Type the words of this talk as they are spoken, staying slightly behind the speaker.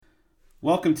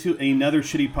Welcome to another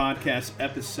Shitty Podcast,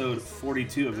 episode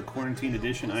 42 of the Quarantine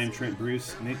Edition. I'm Trent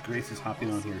Bruce. Nick Grace is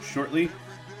hopping on here shortly.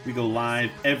 We go live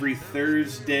every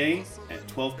Thursday at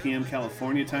 12 p.m.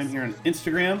 California time here on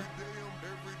Instagram.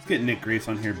 Let's get Nick Grace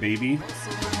on here, baby.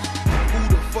 Who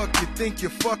the fuck you think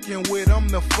you're fucking with? I'm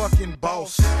the fucking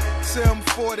boss.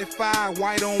 745,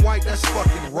 white on white, that's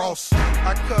fucking Ross.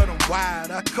 I cut them wide,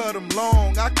 I cut them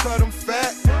long, I cut them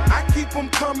fat. I keep them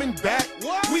coming back,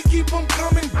 we keep them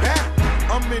coming back.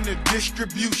 I'm in the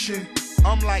distribution,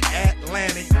 I'm like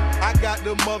Atlantic. I got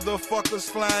the motherfuckers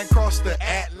flying across the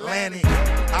Atlantic.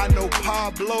 I know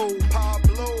Pablo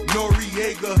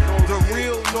Noriega, the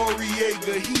real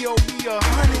Noriega. He owe me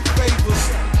 100 favors.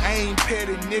 I ain't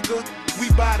petty, nigga. We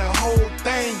buy the whole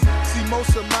thing. See,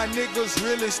 most of my niggas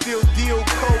really still deal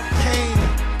cocaine.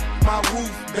 My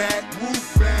roof back,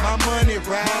 my money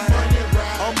ride.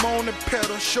 I'm on the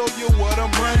pedal, show you what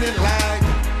I'm running like.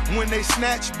 When they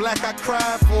snatch black, I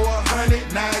cry for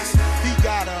 100 nights. He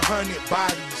got 100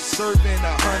 bodies, serving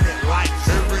 100 lives.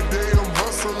 Every day I'm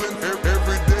hustling,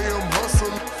 every day I'm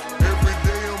hustling, every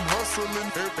day I'm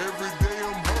hustling, every day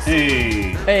I'm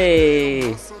hustling.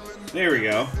 Hey. There we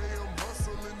go.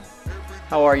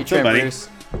 How are you, Trent buddy? Bruce?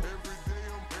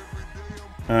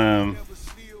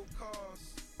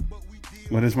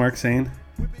 What is Mark saying?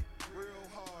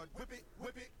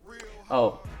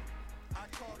 Oh.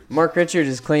 Mark Richards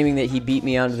is claiming that he beat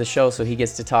me onto the show so he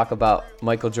gets to talk about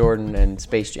Michael Jordan and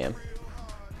Space Jam.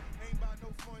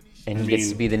 And he gets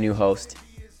to be the new host.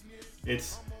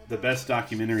 It's the best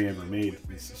documentary ever made.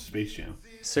 It's Space Jam.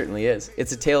 Certainly is.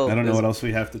 It's a tale. I don't know what else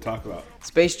we have to talk about.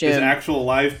 Space Jam. It's actual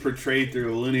life portrayed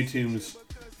through a Looney Tunes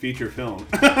feature film.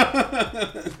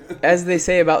 As they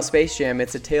say about Space Jam,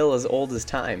 it's a tale as old as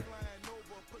time.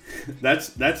 That's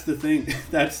the thing.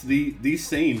 That's the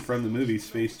saying from the movie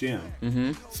Space Jam.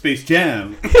 Mm-hmm. Space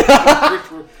Jam. That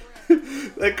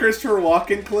Christopher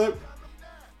Walken clip.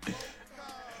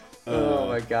 Oh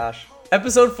my gosh.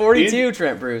 Episode 42,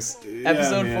 Trent Bruce.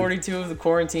 Episode 42 of the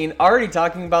Quarantine. Already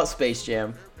talking about Space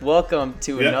Jam. Welcome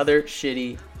to another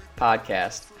shitty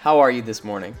podcast. How are you this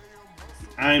morning?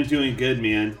 I'm doing good,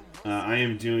 man. I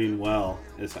am doing well,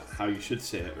 is how you should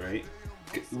say it, right?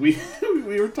 We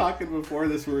were talking before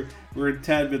this. We're a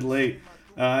tad bit late.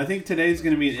 I think today's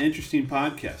going to be an interesting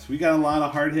podcast. We got a lot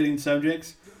of hard-hitting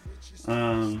subjects.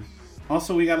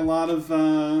 Also, we got a lot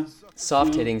of...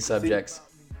 soft-hitting subjects.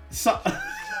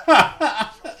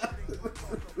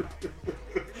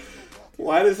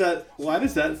 Why does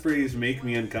that phrase make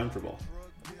me uncomfortable?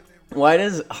 Why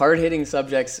does hard-hitting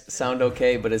subjects sound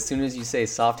okay, but as soon as you say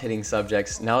soft-hitting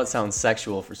subjects, now it sounds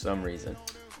sexual for some reason?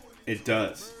 It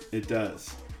does. It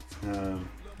does.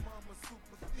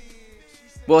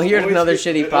 Well, here's another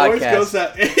shitty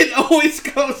podcast. It always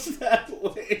goes that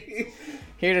way.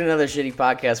 Here's another shitty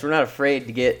podcast. We're not afraid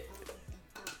to get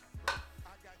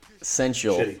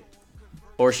sensual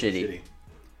or shitty.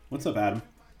 What's up, Adam?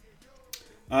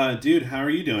 Dude, how are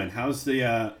you doing? How's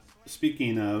the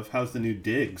speaking of, how's the new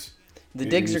digs? The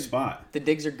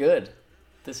digs are good.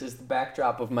 This is the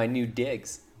backdrop of my new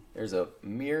digs. There's a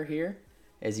mirror here,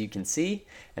 as you can see,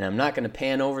 and I'm not going to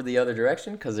pan over the other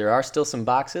direction because there are still some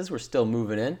boxes. We're still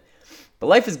moving in, but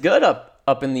life is good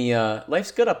up in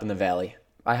the valley.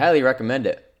 I highly recommend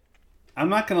it. I'm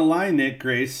not going to lie, Nick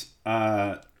Grace.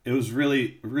 It was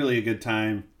really, really a good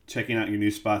time checking out your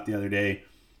new spot the other day.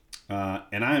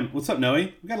 What's up, Noe?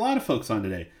 We got a lot of folks on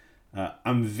today.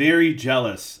 I'm very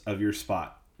jealous of your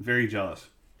spot. Very jealous.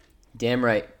 Damn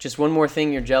right. Just one more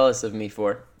thing you're jealous of me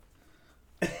for.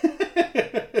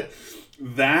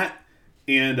 That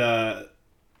and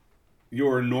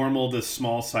your normal to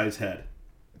small size head.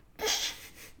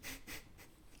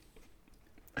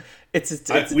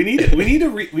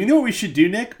 We know what we should do,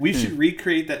 Nick. We should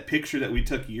recreate that picture that we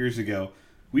took years ago.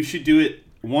 We should do it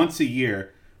once a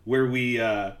year where we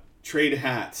trade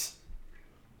hats.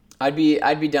 I'd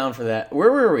be down for that.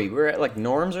 Where were we? We were at like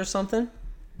Norm's or something?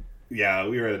 Yeah,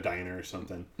 we were at a diner or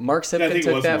something. Mark Sipka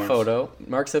took that photo.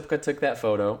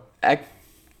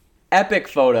 Epic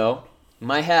photo.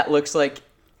 My hat looks like,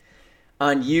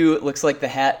 on you, it looks like the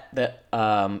hat that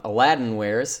Aladdin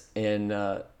wears in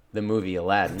the movie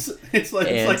Aladdin. It's like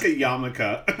a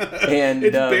yarmulke. And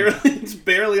it's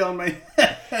barely on my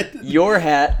head. Your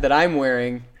hat that I'm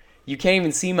wearing, you can't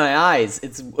even see my eyes.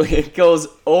 It goes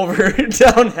over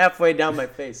down halfway down my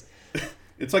face.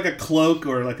 It's like a cloak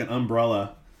or like an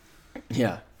umbrella.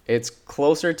 Yeah, it's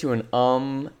closer to an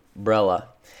umbrella.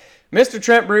 Mr.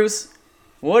 Trent Bruce,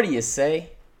 what do you say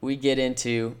we get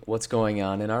into what's going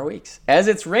on in our weeks? As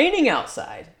it's raining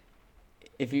outside.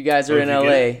 If you guys are in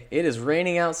LA, it is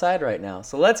raining outside right now.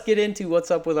 So let's get into what's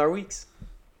up with our weeks.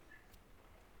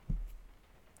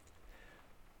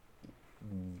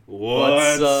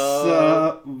 What's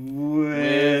up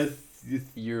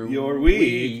with your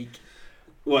week?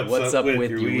 What's up with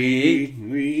your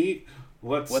week?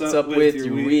 What's up with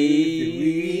your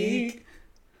week?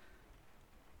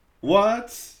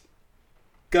 What's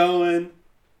going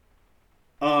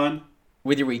on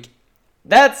with your week?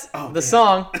 That's the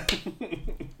song.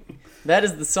 That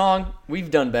is the song. We've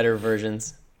done better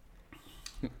versions.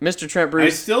 Mr. Trent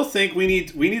Bruce. I still think we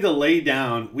need to lay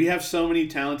down. We have so many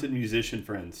talented musician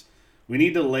friends. We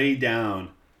need to lay down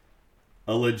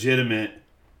a legitimate.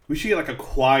 We should get like a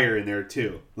choir in there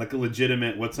too, like a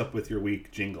legitimate "What's Up with Your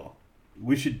Week" jingle.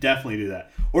 We should definitely do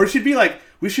that. Or it should be like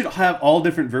we should have all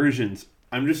different versions.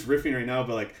 I'm just riffing right now,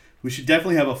 but like we should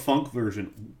definitely have a funk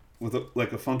version with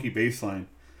like a funky bass line.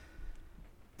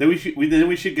 Then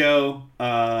we should go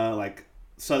like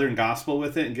Southern gospel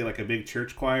with it and get like a big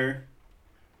church choir.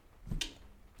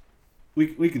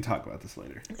 We can talk about this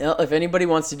later. Well, if anybody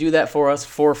wants to do that for us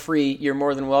for free, you're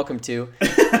more than welcome to.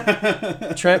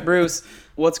 Trent Bruce,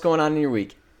 what's going on in your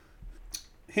week?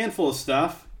 Handful of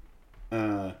stuff.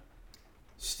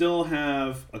 Still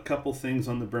have a couple things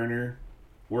on the burner,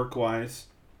 work-wise.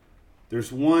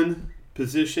 There's one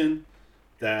position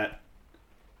that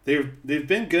they've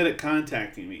been good at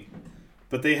contacting me,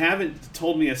 but they haven't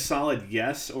told me a solid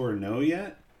yes or no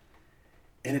yet.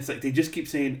 And it's like they just keep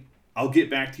saying, "I'll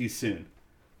get back to you soon.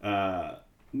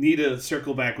 Need to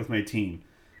circle back with my team."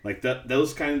 Like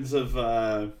those kinds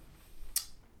of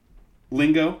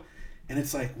lingo. And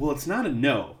it's like, well, it's not a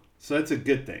no, so that's a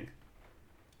good thing.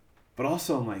 But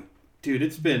also I'm like, dude,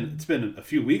 it's been a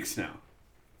few weeks now.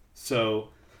 So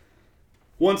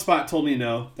one spot told me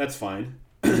no, that's fine.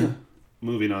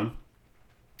 Moving on.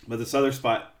 But this other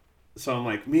spot, so I'm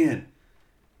like, man,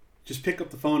 just pick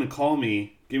up the phone and call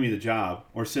me, give me the job,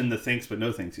 or send the thanks but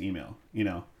no thanks email, you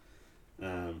know.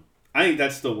 I think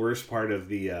that's the worst part of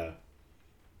the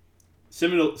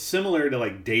similar to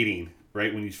like dating,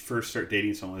 right? When you first start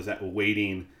dating someone, is that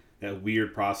waiting, that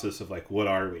weird process of like, what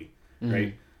are we,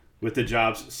 right? With the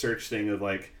job search thing of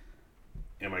like,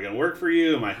 am I going to work for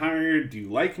you? Am I hired? Do you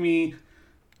like me?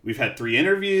 We've had 3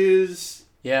 interviews.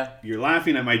 Yeah. You're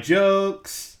laughing at my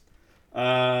jokes.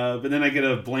 But then I get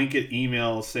a blanket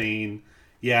email saying,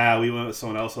 yeah, we went with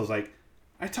someone else. I was like,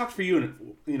 I talked for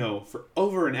you, for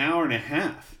over an hour and a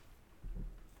half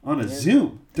on a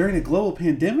Zoom during a global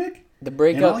pandemic. The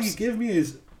breakups. And all you give me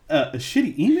is a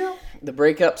shitty email? The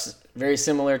breakups, very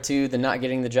similar to the not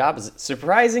getting the job, is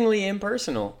surprisingly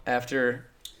impersonal after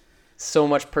so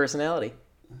much personality.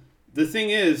 The thing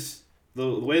is,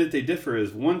 the way that they differ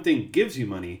is one thing gives you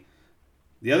money,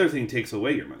 the other thing takes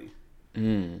away your money.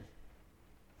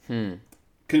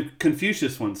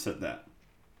 Confucius once said that.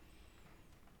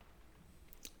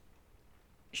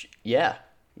 Yeah.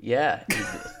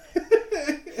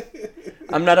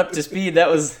 I'm not up to speed. That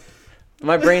was...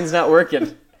 My brain's not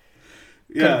working.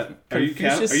 Yeah. Are you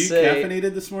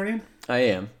caffeinated this morning? I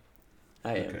am.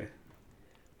 Okay.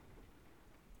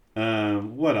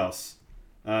 What else?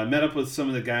 Met up with some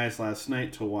of the guys last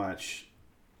night to watch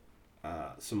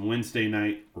some Wednesday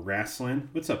night wrestling.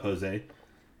 What's up, Jose?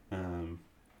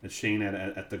 At Shane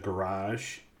at the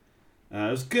garage.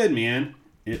 It was good, man.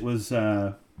 It was...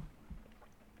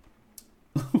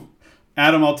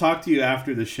 Adam, I'll talk to you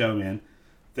after the show, man.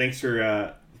 Thanks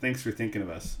for thinking of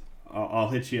us. I'll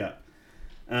hit you up.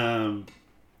 So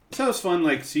it was fun,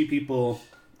 like see people,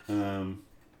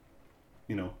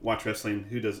 watch wrestling.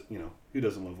 Who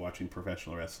doesn't love watching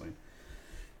professional wrestling?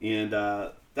 And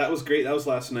that was great. That was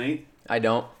last night. I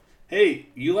don't. Hey,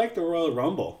 you like the Royal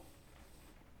Rumble?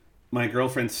 My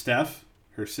girlfriend Steph,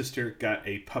 her sister got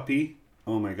a puppy.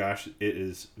 Oh my gosh, it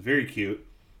is very cute.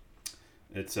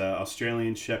 It's an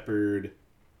Australian Shepherd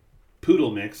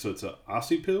Poodle mix, so it's an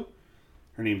Aussie Poo.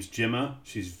 Her name's Gemma.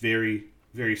 She's very,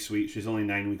 very sweet. She's only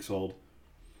 9 weeks old.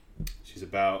 She's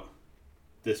about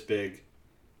this big,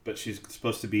 but she's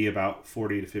supposed to be about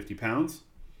 40 to 50 pounds.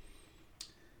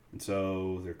 And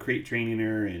so they're crate training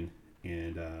her and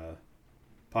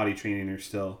potty training her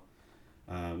still.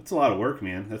 It's a lot of work,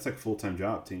 man. That's like a full-time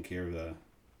job, taking care of a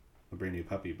brand new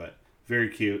puppy, but very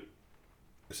cute.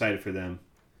 Excited for them.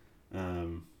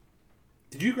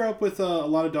 Did you grow up with a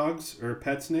lot of dogs or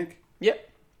pets, Nick? Yep.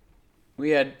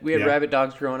 We had rabbit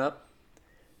dogs growing up,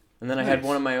 and then I had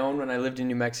one of my own when I lived in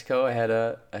New Mexico. I had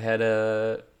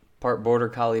a part border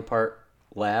collie, part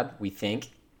lab. We think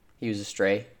he was a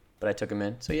stray, but I took him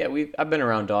in. So yeah, I've been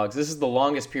around dogs. This is the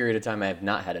longest period of time I have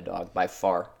not had a dog by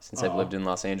far since I've lived in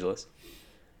Los Angeles.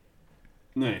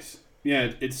 Nice.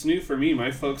 Yeah, it's new for me.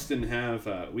 My folks didn't have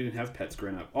pets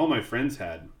growing up. All my friends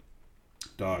had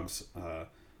dogs.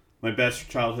 My best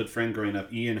childhood friend growing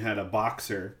up, Ian, had a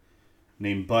boxer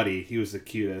named Buddy. He was the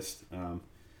cutest. And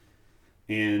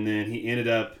then he ended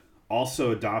up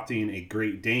also adopting a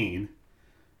Great Dane,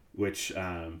 which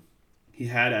he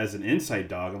had as an inside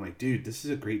dog. I'm like, dude, this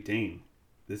is a Great Dane.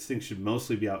 This thing should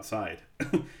mostly be outside.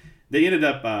 They ended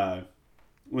up,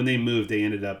 when they moved, they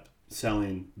ended up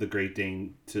selling the Great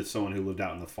Dane to someone who lived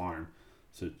out on the farm.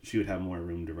 So she would have more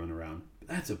room to run around. But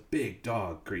that's a big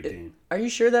dog, Great Dane. Are you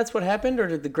sure that's what happened? Or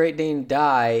did the Great Dane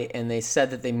die and they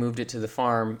said that they moved it to the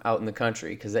farm out in the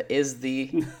country? Because that is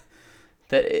the...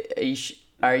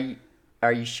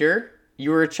 Are you sure?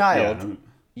 You were a child. Yeah,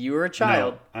 you were a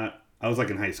child. No, I was like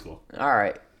in high school. All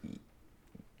right.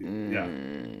 Yeah.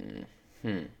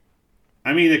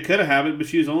 I mean, it could have happened, but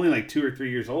she was only like 2 or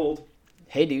 3 years old.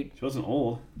 Hey, dude. She wasn't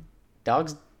old.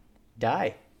 Dogs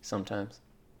die sometimes.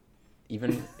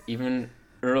 Even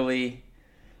early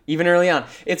on.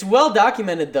 It's well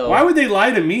documented, though. Why would they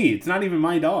lie to me? It's not even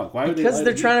my dog. Why would they lie to me? Because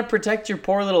they're trying to protect your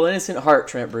poor little innocent heart,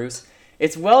 Trent Bruce.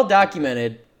 It's well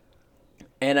documented,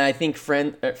 and I think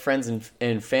friends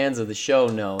and fans of the show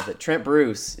know that Trent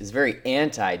Bruce is very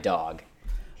anti-dog.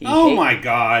 My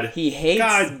God. He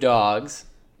hates dogs.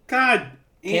 God.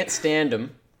 Can't stand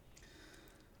them.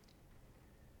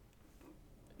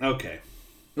 Okay.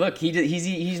 Look,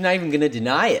 he's not even going to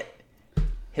deny it.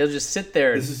 He'll just sit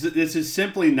there. This is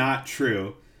simply not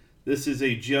true. This is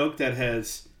a joke that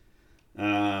has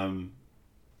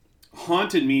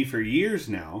haunted me for years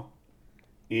now.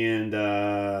 And,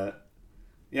 I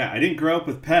didn't grow up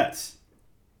with pets.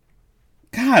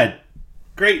 God.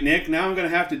 Great, Nick. Now I'm going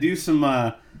to have to do some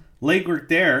legwork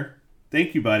there.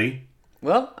 Thank you, buddy.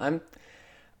 Well,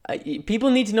 people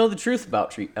need to know the truth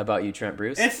about you, Trent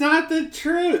Bruce. It's not the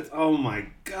truth. Oh, my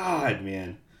God,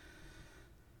 man.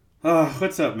 Oh,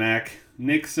 what's up, Mac?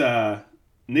 Nick's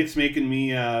making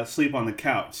me sleep on the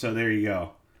couch, so there you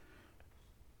go.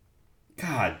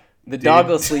 God. The dog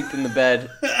will sleep in the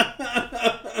bed.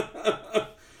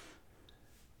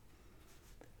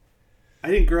 I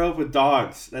didn't grow up with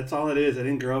dogs. That's all it is. I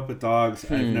didn't grow up with dogs.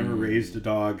 I've never raised a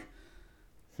dog.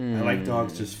 I like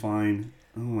dogs just fine.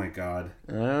 Oh, my God.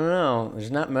 I don't know.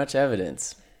 There's not much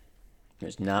evidence.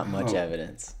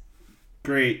 Evidence.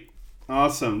 Great.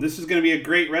 Awesome. This is going to be a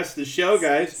great rest of the show,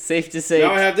 guys. Safe to say...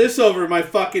 Now I have this over my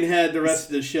fucking head the rest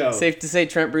of the show. Safe to say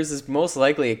Trent Bruce is most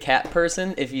likely a cat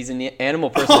person if he's an animal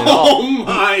person at all. Oh,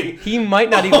 my... He might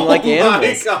not even like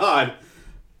animals. Oh, my God.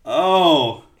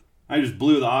 Oh... I just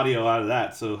blew the audio out of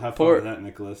that, so have fun with that,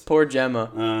 Nicholas. Poor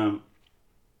Gemma.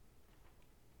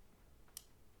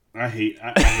 I hate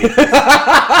this.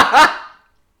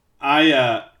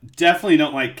 I definitely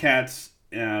don't like cats.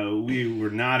 We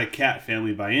were not a cat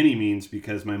family by any means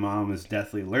because my mom is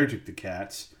deathly allergic to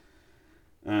cats.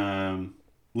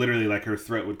 Literally, like her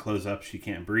throat would close up. She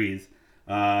can't breathe.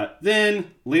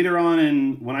 Then, later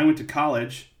on, when I went to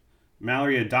college,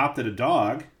 Mallory adopted a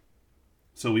dog.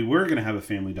 So we were going to have a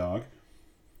family dog.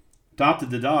 Adopted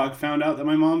the dog. Found out that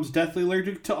my mom's deathly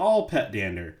allergic to all pet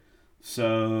dander.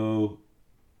 So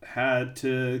had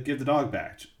to give the dog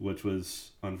back, which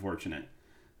was unfortunate.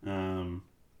 So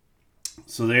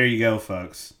there you go,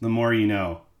 folks. The more you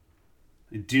know.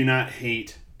 I do not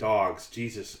hate dogs.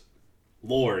 Jesus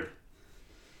Lord.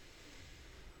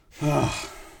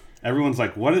 Everyone's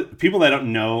like, what? People that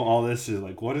don't know all this is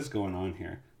like, what is going on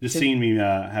here? Just seeing me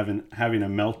having a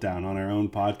meltdown on our own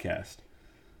podcast.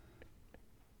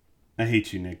 I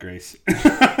hate you, Nick Grace.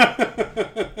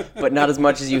 But not as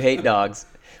much as you hate dogs.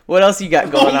 What else you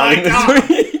got going on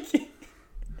this week?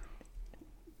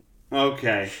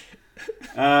 Okay.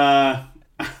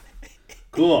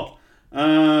 Cool.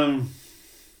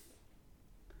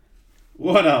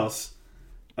 What else?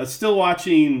 Still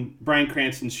watching Bryan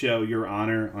Cranston's show, Your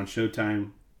Honor, on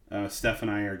Showtime. Steph and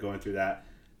I are going through that.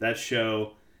 That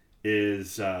show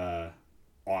is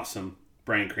awesome.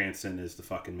 Bryan Cranston is the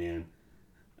fucking man.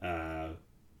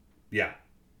 Yeah.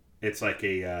 It's like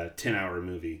a 10-hour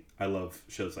movie. I love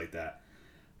shows like that.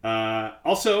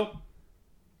 Also,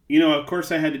 of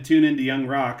course I had to tune into Young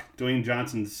Rock, Dwayne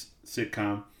Johnson's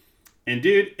sitcom. And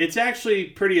dude, it's actually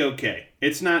pretty okay.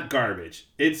 It's not garbage.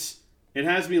 It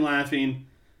has me laughing.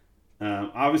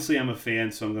 Obviously I'm a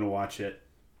fan, so I'm going to watch it.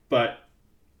 But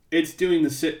it's doing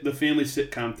the family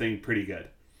sitcom thing pretty good.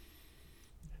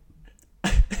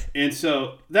 And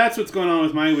so that's what's going on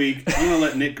with my week. I'm going to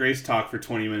let Nick Grace talk for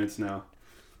 20 minutes now.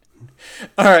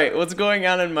 All right, what's going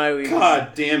on in my week?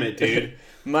 God damn it, dude.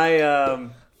 My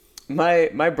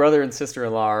brother and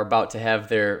sister-in-law are about to have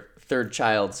their third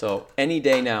child, so any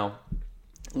day now,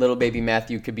 little baby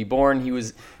Matthew could be born. He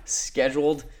was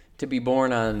scheduled to be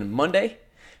born on Monday,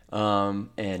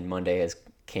 and Monday has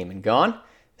came and gone.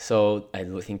 So I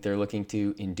think they're looking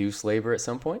to induce labor at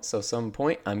some point. So some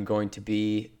point I'm going to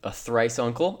be a thrice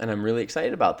uncle, and I'm really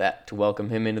excited about that, to welcome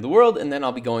him into the world. And then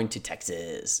I'll be going to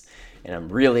Texas, and I'm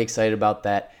really excited about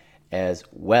that as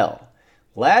well.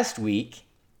 Last week,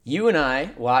 you and I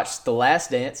watched The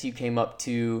Last Dance. You came up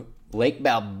to Lake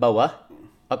Balboa,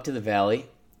 up to the valley.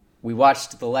 We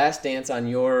watched The Last Dance on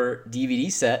your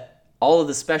DVD set, all of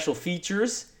the special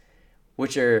features,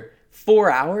 which are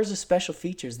 4 hours of special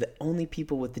features that only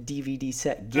people with the DVD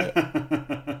set get.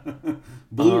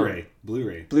 Blu-ray,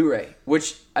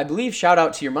 which I believe, shout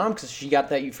out to your mom, because she got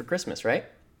that you for Christmas, right?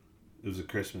 It was a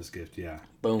Christmas gift, yeah.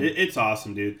 Boom. It's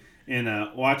awesome, dude.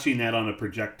 And watching that on a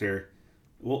projector,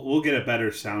 we'll get a better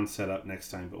sound setup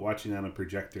next time, but watching that on a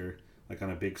projector, like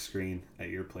on a big screen at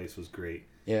your place, was great.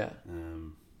 Yeah.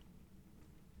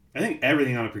 I think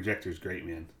everything on a projector is great,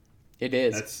 man. It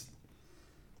is.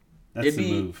 That's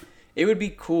the move. It would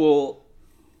be cool.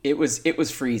 It was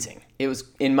freezing. It was,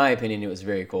 in my opinion, it was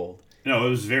very cold. No, it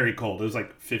was very cold. It was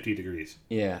like 50 degrees.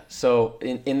 Yeah. So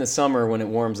in the summer, when it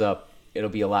warms up, it'll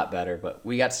be a lot better. But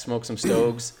we got to smoke some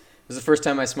stogies. It was the first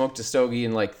time I smoked a stogie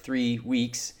in like 3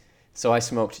 weeks. So I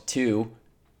smoked 2,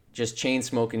 just chain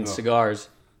smoking cigars.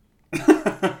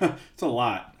 It's a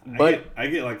lot. But I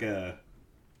get like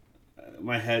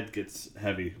my head gets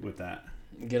heavy with that.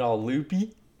 Get all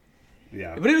loopy.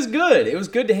 Yeah. But it was good. It was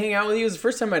good to hang out with you. It was the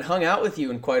first time I'd hung out with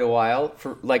you in quite a while.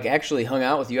 Actually hung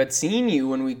out with you. I'd seen you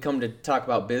when we come to talk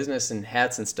about business and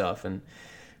hats and stuff.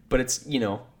 But it's,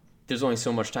 there's only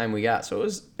so much time we got. So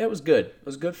it was good. It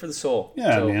was good for the soul.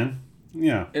 Yeah, man.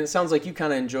 Yeah. And it sounds like you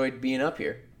kind of enjoyed being up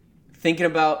here. Thinking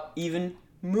about even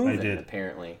moving, I did.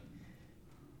 Apparently.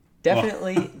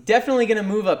 Definitely going to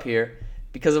move up here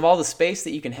because of all the space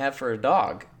that you can have for a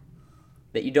dog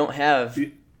that you don't have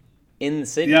in the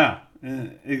city. Yeah.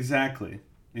 Exactly.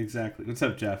 What's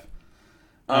up, Jeff?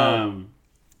 I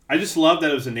just love that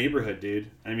it was a neighborhood,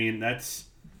 dude. I mean, that's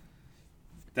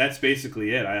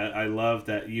basically it. I love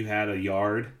that you had a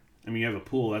yard. I mean, you have a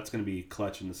pool. That's going to be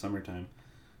clutch in the summertime.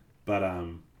 But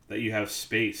that you have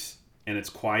space and it's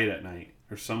quiet at night,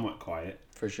 or somewhat quiet.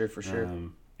 For sure.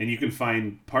 And you can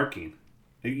find parking.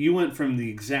 You went from the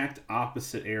exact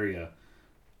opposite area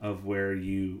of where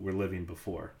you were living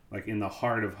before, like in the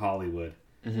heart of Hollywood.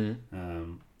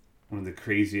 Mm-hmm. One of the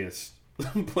craziest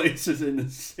places in the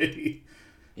city.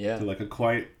 Yeah. To like a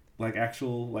quiet, like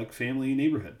actual, like family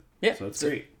neighborhood. Yeah. So it's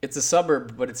great. It's a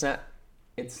suburb, but it's not.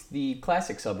 It's the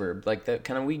classic suburb, like that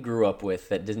kind of we grew up with.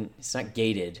 That didn't. It's not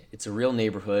gated. It's a real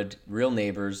neighborhood, real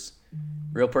neighbors,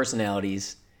 real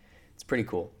personalities. It's pretty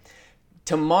cool.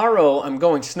 Tomorrow I'm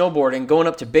going snowboarding, going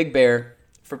up to Big Bear.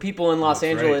 For people in Los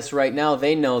Angeles right now,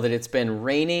 they know that it's been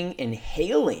raining and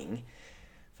hailing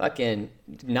fucking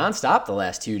nonstop the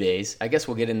last 2 days. I guess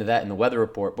we'll get into that in the weather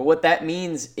report. But what that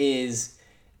means is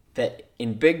that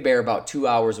in Big Bear, about 2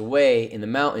 hours away in the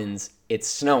mountains, it's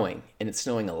snowing, and it's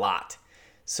snowing a lot.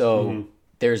 So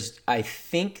there's, I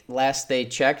think last they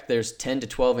checked, there's 10 to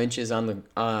 12 inches on the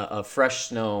of fresh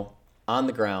snow on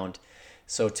the ground.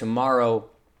 So tomorrow,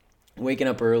 waking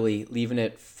up early, leaving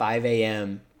at 5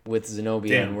 a.m. with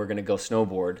Zenobia, and we're going to go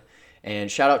snowboard.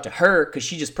 And shout out to her, because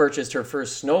she just purchased her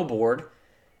first snowboard,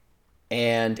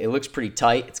 and it looks pretty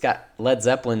tight. It's got Led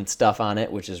Zeppelin stuff on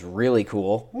it, which is really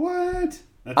cool. What?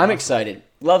 That's I'm excited.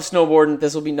 Love snowboarding.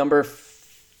 This will be number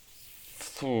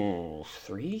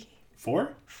 3?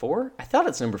 4? I thought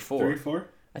it's number 4. 3, 4?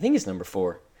 I think it's number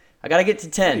 4. I got to get to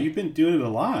 10. Yeah, you've been doing it a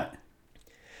lot.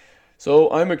 So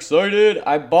I'm excited.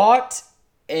 I bought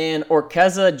an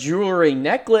Orqueza jewelry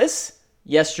necklace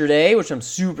yesterday, which I'm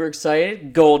super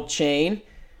excited. Gold chain,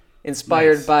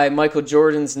 inspired by Michael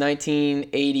Jordan's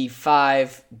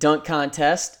 1985 dunk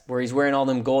contest, where he's wearing all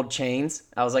them gold chains.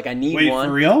 I was like, I need one. Wait,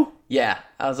 for real? Yeah.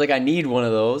 I was like, I need one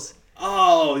of those.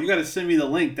 Oh, you got to send me the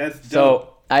link. That's dope.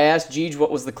 So I asked Gigi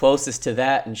what was the closest to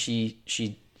that, and she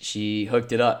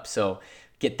hooked it up. So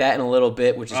get that in a little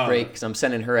bit, which is great, because I'm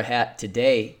sending her a hat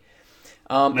today.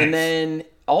 Nice. And then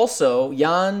also,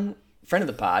 Jan, friend of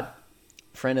the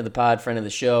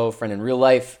show, friend in real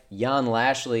life, Jan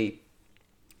Lashley,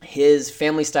 his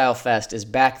Family Style Fest is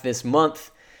back this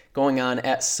month, going on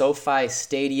at SoFi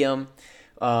Stadium.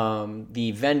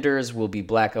 The vendors will be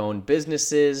Black-owned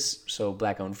businesses, so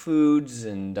Black-owned foods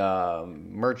and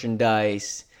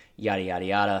merchandise, yada, yada,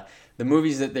 yada. The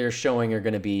movies that they're showing are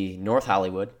going to be North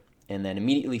Hollywood, and then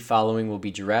immediately following will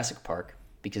be Jurassic Park,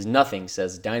 because nothing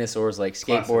says dinosaurs like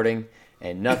skateboarding,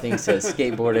 and nothing says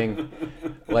skateboarding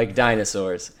like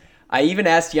dinosaurs. I even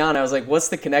asked Jan, I was like, what's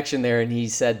the connection there? And he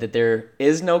said that there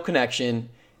is no connection.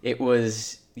 It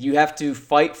was, you have to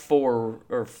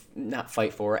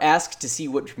ask to see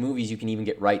which movies you can even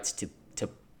get rights to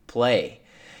play.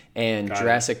 And Got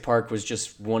Jurassic Park was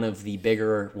just one of the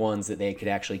bigger ones that they could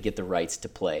actually get the rights to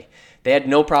play. They had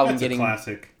no problem That's getting a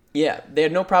classic. Yeah, they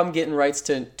had no problem getting rights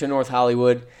to North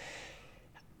Hollywood.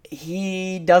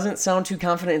 He doesn't sound too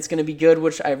confident it's going to be good,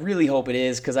 which I really hope it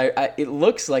is, because it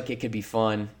looks like it could be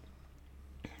fun,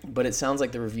 but it sounds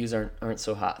like the reviews aren't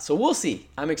so hot. So we'll see.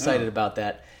 I'm excited about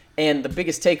that. And the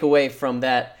biggest takeaway from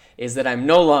that is that I'm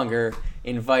no longer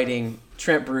inviting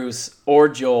Trent Bruce or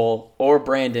Joel or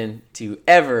Brandon to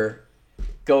ever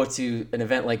go to an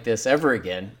event like this ever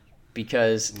again,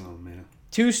 because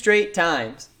 2 straight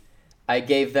times I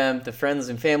gave them the friends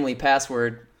and family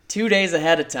password 2 days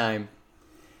ahead of time,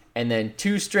 and then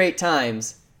 2 straight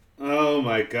times Oh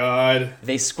my God.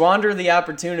 they squander the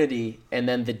opportunity, and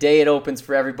then the day it opens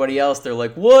for everybody else, they're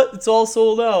like, what? It's all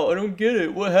sold out. I don't get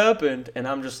it. What happened? And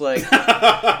I'm just like,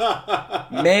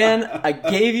 man, I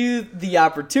gave you the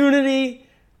opportunity.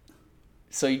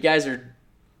 So you guys are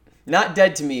not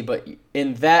dead to me, but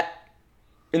in that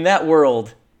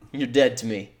world, you're dead to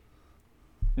me.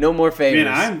 No more favors.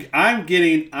 Man, I am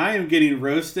getting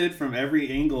roasted from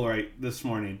every angle this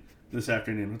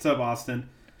afternoon. What's up, Austin?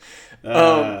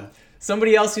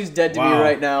 Somebody else who's dead to me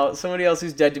right now. Somebody else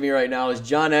who's dead to me right now is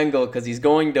John Engel, because he's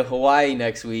going to Hawaii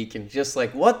next week, and just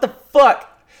like, what the fuck?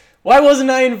 Why wasn't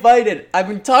I invited? I've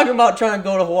been talking about trying to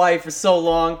go to Hawaii for so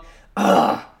long.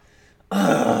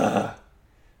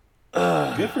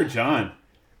 Good for John.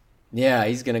 Yeah,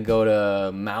 he's gonna go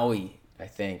to Maui, I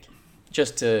think,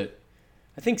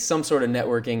 I think some sort of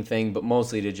networking thing, but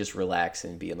mostly to just relax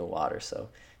and be in the water. So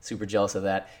super jealous of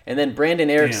that. And then Brandon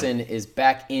Erickson is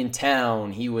back in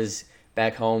town. He was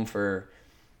back home for a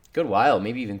good while,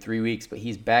 maybe even 3 weeks, but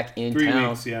he's back in 3 town.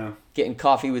 weeks, yeah. Getting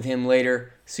coffee with him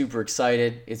later. Super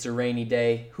excited. It's a rainy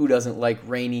day. Who doesn't like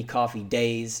rainy coffee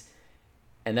days?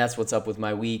 And that's what's up with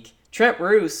my week. Trent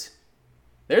Bruce,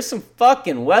 there's some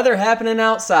fucking weather happening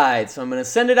outside, so I'm going to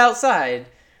send it outside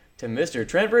to Mr.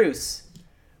 Trent Bruce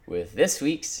with this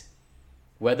week's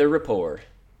weather report.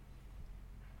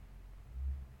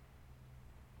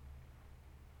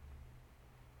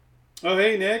 Oh,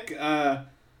 hey, Nick.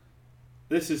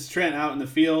 This is Trent out in the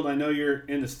field. I know you're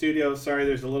in the studio. Sorry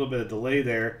there's a little bit of delay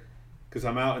there because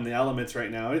I'm out in the elements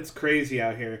right now. It's crazy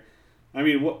out here. I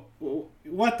mean,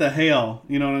 what the hell?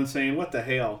 You know what I'm saying? What the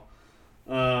hell?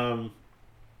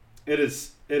 It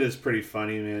is pretty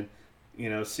funny, man. You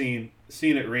know, seeing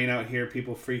it rain out here,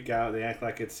 people freak out. They act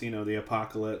like it's, the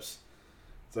apocalypse.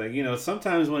 It's like,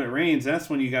 sometimes when it rains, that's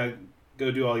when you got to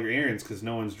go do all your errands because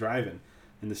no one's driving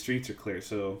and the streets are clear.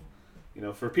 So,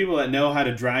 for people that know how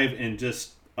to drive in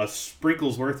just a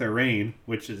sprinkle's worth of rain,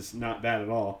 which is not bad at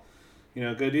all,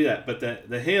 go do that. But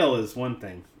the hail is one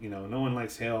thing. No one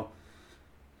likes hail.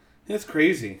 It's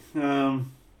crazy.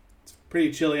 It's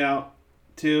pretty chilly out,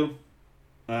 too.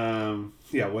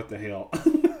 Yeah, what the hell?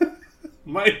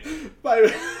 my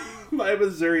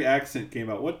Missouri accent came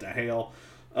out. What the hell?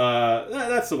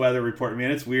 That's the weather report,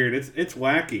 man. It's weird. It's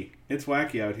wacky. It's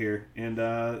wacky out here, and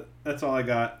that's all I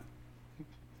got.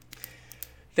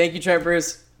 Thank you, Trent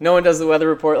Bruce. No one does the weather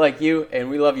report like you, and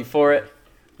we love you for it.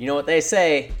 You know what they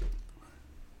say?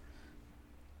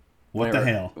 What the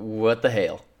hell? What the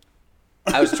hell?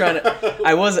 I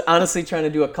was honestly trying to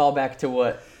do a callback to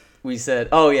what we said.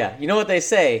 Oh yeah, you know what they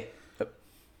say?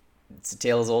 It's a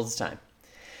tale as old as time.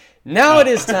 Now it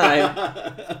is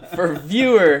time for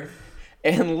viewer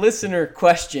and listener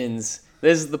questions.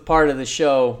 This is the part of the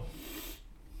show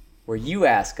where you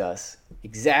ask us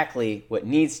exactly what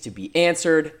needs to be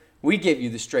answered. We give you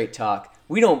the straight talk.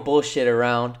 We don't bullshit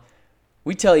around.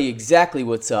 We tell you exactly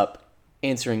what's up,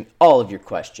 answering all of your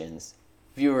questions.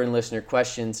 Viewer and listener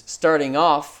questions. Starting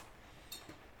off,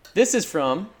 this is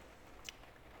from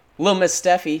Lil Miss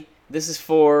Steffi. This is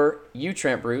for you,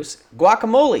 Trent Bruce.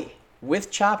 Guacamole with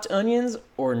chopped onions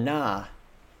or nah?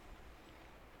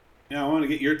 Yeah, I want to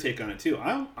get your take on it too.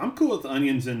 I'm cool with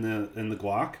onions in the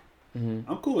guac.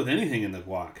 Mm-hmm. I'm cool with anything in the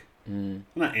guac. Mm.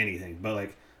 Not anything, but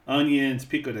like onions,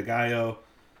 pico de gallo.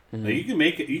 Mm-hmm. Like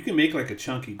you can make like a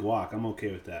chunky guac. I'm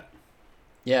okay with that.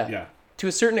 Yeah. To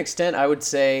a certain extent, I would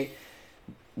say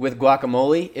with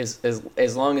guacamole,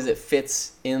 as long as it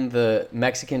fits in the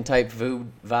Mexican type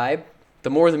food vibe, the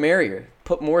more the merrier.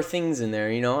 Put more things in there,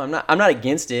 I'm not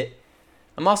against it.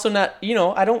 I'm also not,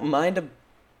 I don't mind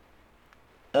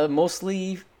a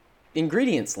mostly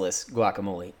ingredients-less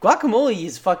guacamole. Guacamole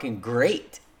is fucking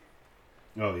great.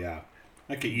 Oh yeah,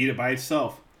 I could eat it by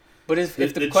itself. But if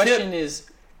the question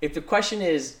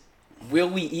is, will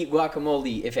we eat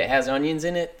guacamole if it has onions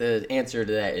in it? The answer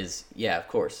to that is yeah, of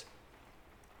course.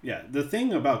 Yeah, the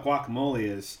thing about guacamole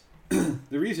is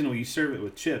the reason we serve it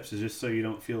with chips is just so you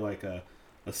don't feel like a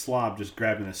a slob just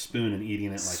grabbing a spoon and eating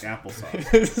it like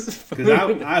applesauce.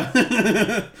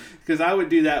 Because I would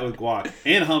do that with guac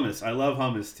and hummus. I love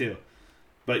hummus too.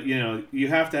 But, you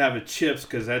have to have a chips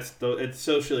because it's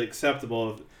socially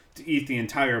acceptable to eat the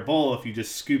entire bowl if you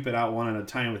just scoop it out one at a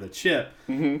time with a chip.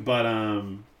 Mm-hmm. But,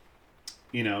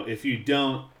 if you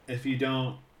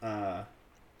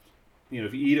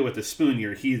eat it with a spoon,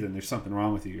 you're a heathen. There's something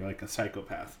wrong with you. You're like a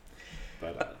psychopath.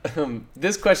 But,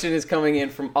 this question is coming in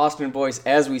from Austin Boyce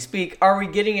as we speak. Are we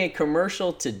getting a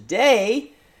commercial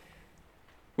today?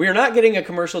 We are not getting a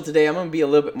commercial today. I'm going to be a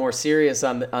little bit more serious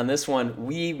on this one.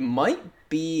 We might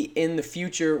be in the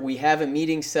future. We have a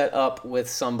meeting set up with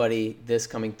somebody this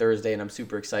coming Thursday, and I'm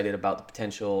super excited about the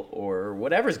potential or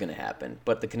whatever's going to happen,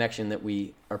 but the connection that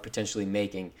we are potentially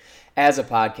making as a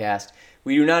podcast.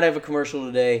 We do not have a commercial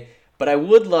today. But I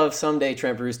would love someday,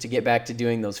 Trent Bruce, to get back to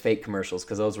doing those fake commercials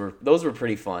because those were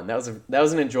pretty fun. That was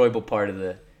an enjoyable part of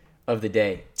the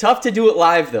day. Tough to do it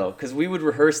live though, because we would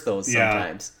rehearse those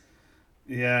sometimes.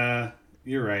 Yeah,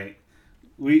 you're right.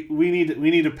 We need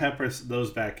to pepper those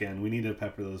back in.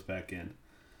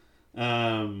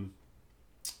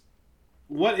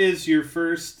 What is your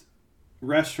first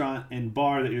restaurant and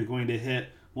bar that you're going to hit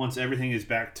once everything is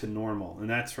back to normal? And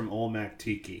that's from Old Mac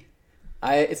Tiki.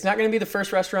 It's not going to be the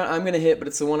first restaurant I'm going to hit, but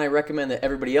it's the one I recommend that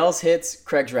everybody else hits.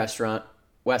 Craig's Restaurant,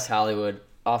 West Hollywood,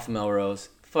 off Melrose.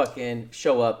 Fucking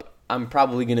show up. I'm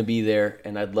probably going to be there,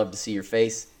 and I'd love to see your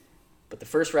face. But the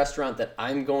first restaurant that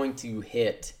I'm going to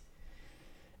hit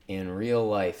in real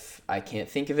life, I can't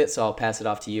think of it, so I'll pass it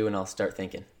off to you, and I'll start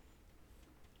thinking.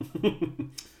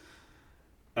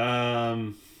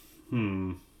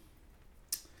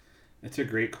 That's a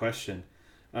great question.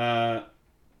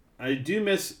 I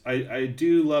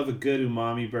do love a good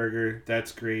umami burger.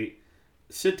 That's great.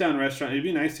 Sit down restaurant. It'd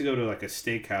be nice to go to like a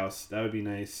steakhouse. That would be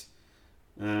nice.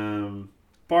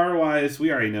 Bar wise,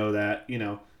 we already know that.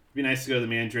 It'd be nice to go to the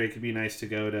Mandrake. It'd be nice to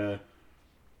go to,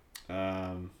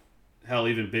 hell,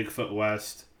 even Bigfoot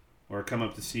West, or come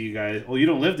up to see you guys. Well, you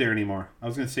don't live there anymore. I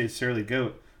was gonna say Surly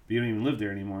Goat, but you don't even live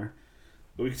there anymore.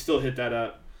 But we can still hit that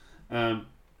up.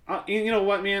 You know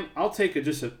what, man? I'll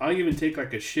even take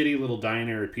like a shitty little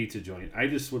diner or pizza joint. I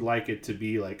just would like it to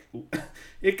be like,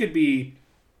 it could be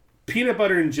peanut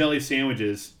butter and jelly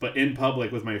sandwiches, but in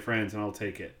public with my friends, and I'll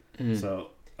take it. Mm.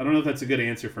 So I don't know if that's a good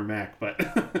answer for Mac, but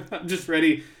I'm just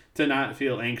ready to not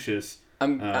feel anxious.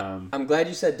 I'm glad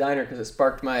you said diner because it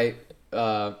sparked my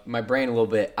brain a little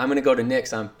bit. I'm gonna go to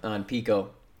Nick's on Pico.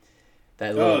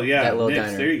 That little Nick's,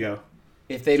 diner. There you go.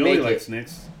 If they Joey make likes it,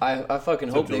 Nick's. I fucking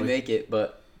hope they make it,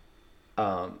 but.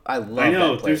 I love I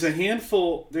know. that place.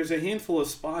 There's a handful of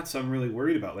spots I'm really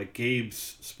worried about, like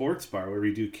Gabe's Sports Bar where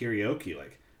we do karaoke.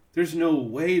 Like, there's no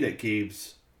way that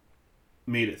Gabe's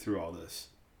made it through all this.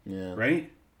 Yeah.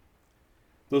 Right?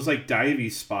 Those like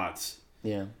divey spots.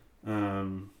 Yeah. I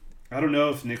don't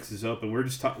know if Nick's is open. We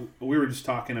were just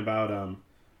talking about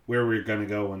where we're gonna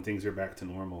go when things are back to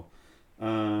normal.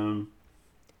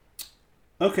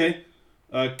 Okay.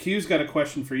 Q's got a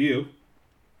question for you.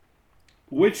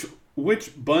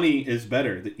 Which bunny is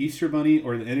better, the Easter Bunny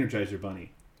or the Energizer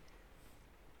Bunny?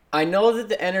 I know that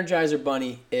the Energizer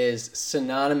Bunny is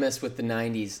synonymous with the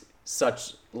 90s,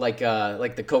 such like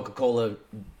the Coca-Cola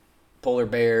Polar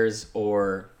Bears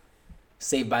or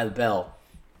Saved by the Bell.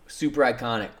 Super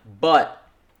iconic. But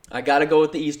I got to go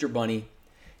with the Easter Bunny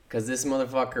because this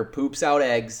motherfucker poops out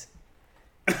eggs.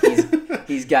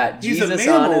 He's got Jesus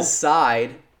on his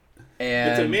side.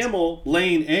 And it's a mammal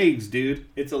laying eggs, dude.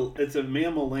 It's a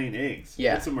mammal laying eggs.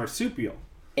 Yeah. It's a marsupial.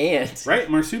 And right,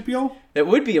 marsupial? It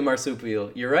would be a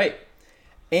marsupial. You're right.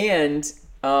 And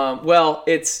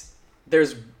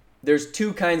there's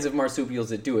two kinds of marsupials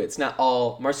that do it. It's not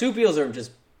all marsupials are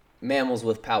just mammals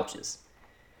with pouches.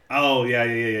 Oh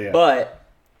yeah. But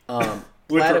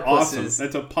which are awesome.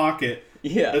 That's a pocket.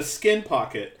 Yeah. A skin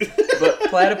pocket. But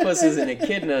platypuses and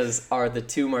echidnas are the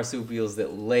two marsupials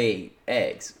that lay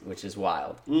eggs, which is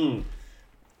wild. Mm.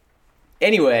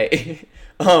 Anyway,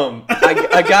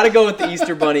 I gotta go with the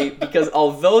Easter Bunny because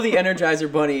although the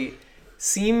Energizer Bunny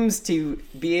seems to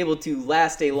be able to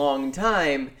last a long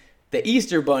time, the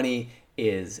Easter Bunny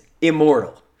is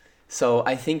immortal. So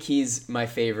I think he's my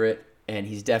favorite, and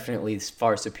he's definitely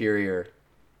far superior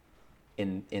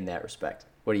in that respect.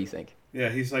 What do you think? Yeah,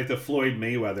 he's like the Floyd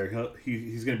Mayweather.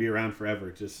 He's going to be around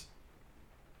forever, just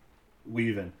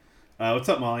weaving. What's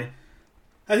up, Molly?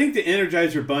 I think the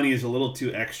Energizer Bunny is a little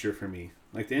too extra for me.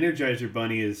 Like, the Energizer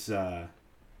Bunny is a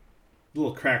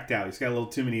little cracked out. He's got a little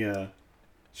too many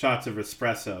shots of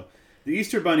espresso. The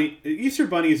Easter Bunny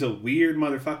is a weird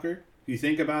motherfucker. If you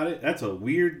think about it, that's a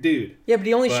weird dude. Yeah, but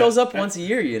he only shows up once a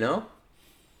year, you know?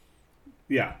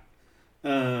 Yeah.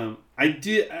 I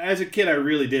did as a kid. I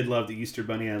really did love the Easter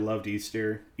Bunny. I loved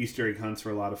Easter. Easter egg hunts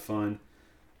were a lot of fun.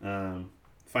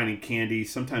 Finding candy,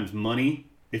 sometimes money.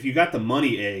 If you got the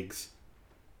money eggs,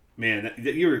 man,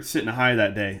 you were sitting high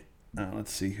that day.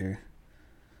 Let's see here.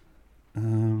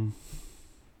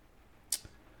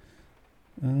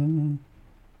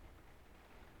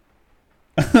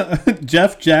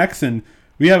 Jeff Jackson.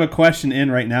 We have a question in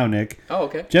right now, Nick. Oh,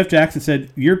 okay. Jeff Jackson said,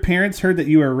 your parents heard that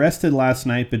you were arrested last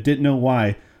night but didn't know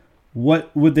why. What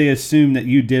would they assume that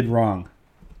you did wrong?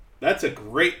 That's a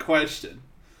great question.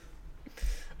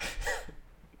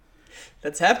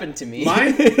 That's happened to me.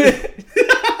 Mine?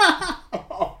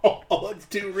 Oh, it's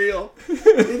too real.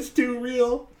 It's too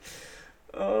real.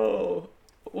 Oh,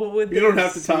 what would they You don't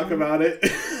have to assume? talk about it.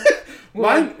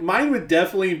 Mine would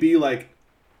definitely be like,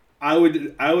 I would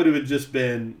have just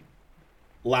been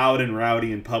loud and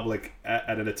rowdy in public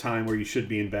at a time where you should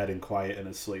be in bed and quiet and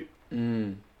asleep.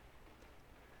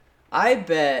 I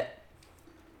bet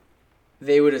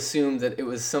they would assume that it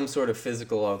was some sort of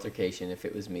physical altercation if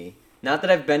it was me. Not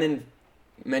that I've been in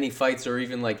many fights or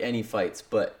even like any fights,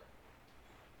 but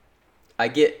I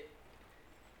can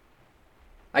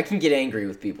get angry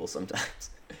with people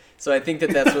sometimes. So I think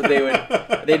that's what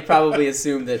they'd probably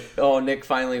assume that, oh, Nick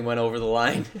finally went over the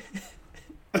line.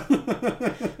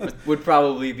 would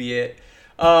probably be it.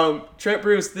 Trent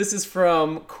Bruce, this is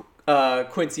from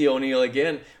Quincy O'Neill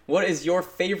again. What is your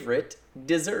favorite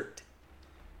dessert?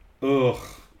 Ugh,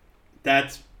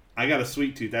 I got a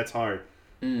sweet tooth. That's hard.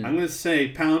 I'm gonna say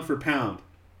pound for pound.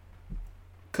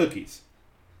 Cookies.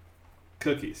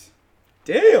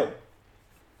 Damn.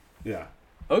 Yeah.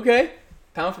 Okay.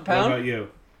 Pound for pound.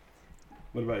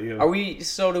 What about you?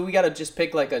 Do we gotta just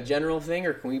pick like a general thing,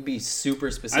 or can we be super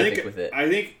specific with it? I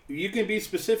think you can be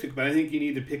specific, but I think you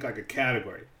need to pick like a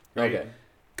category. Right? Okay.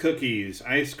 Cookies,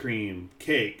 ice cream,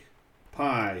 cake,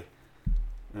 pie.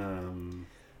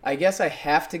 I guess I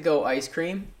have to go ice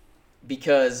cream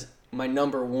because my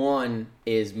number one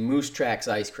is Moose Tracks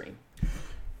ice cream.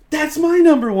 That's my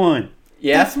number one.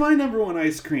 Yeah? That's my number one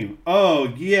ice cream.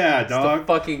 Oh, yeah, dog. It's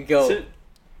the fucking goat.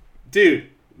 Dude,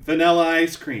 vanilla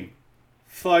ice cream,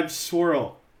 fudge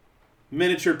swirl,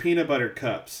 miniature peanut butter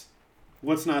cups.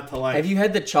 What's not to like? Have you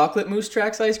had the chocolate Moose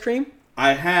Tracks ice cream?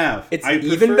 I have. It's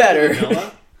even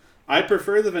better. I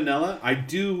prefer the vanilla. I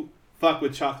do fuck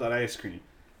with chocolate ice cream.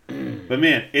 But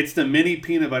man, it's the mini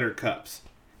peanut butter cups.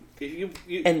 You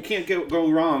can't go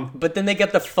wrong. But then they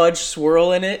got the fudge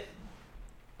swirl in it.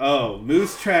 Oh,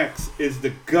 Moose Tracks is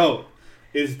the goat.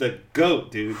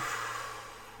 Dude.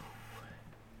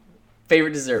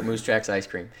 Favorite dessert, Moose Tracks ice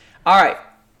cream. All right.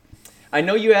 I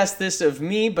know you asked this of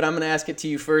me, but I'm going to ask it to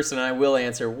you first, and I will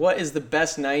answer. What is the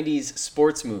best 90s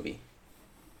sports movie?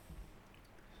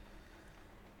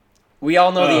 We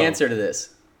all know the answer to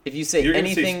this. If you say You're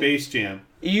anything... You're going to say Space Jam.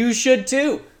 You should,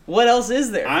 too. What else is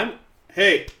there?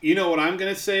 Hey, you know what I'm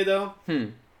going to say, though?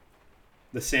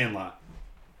 The Sandlot.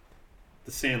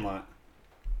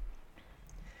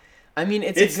 I mean,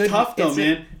 it's a good... tough, though,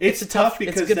 man. It's tough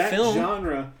because it's a good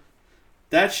film.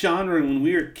 That genre, when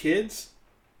we were kids,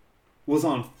 was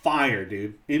on fire,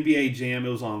 dude. NBA Jam, it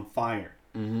was on fire.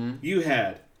 Mm-hmm. You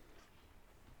had,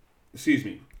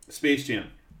 Space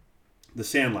Jam, The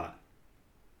Sandlot,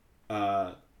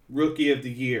 Rookie of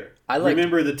the Year.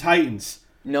 Remember the Titans.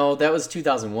 No, that was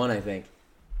 2001, I think.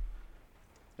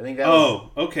 I think that was...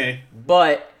 Oh, okay.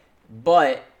 But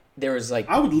there was like...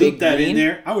 I would loop that in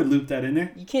there.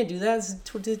 You can't do that. It's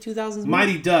 2000s.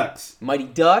 Mighty Ducks. Mighty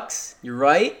Ducks. You're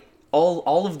right.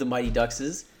 All of the Mighty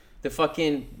Duckses. The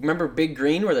fucking... Remember Big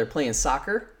Green where they're playing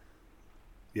soccer?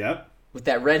 Yep. With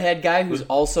that redhead guy who's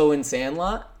also in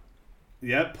Sandlot?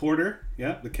 Yep, Porter.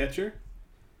 Yep, the catcher.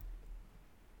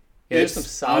 Yeah, there's some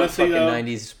solid fucking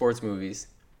 90s sports movies.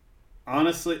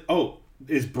 Honestly... Oh,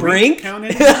 is Brink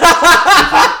counted?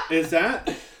 Is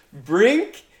that?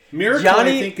 Brink? Miracle, I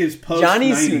think, is post-90s.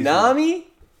 Johnny Tsunami?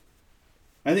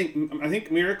 I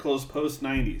think Miracle is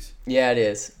post-90s. Yeah, it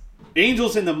is.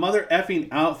 Angels in the mother effing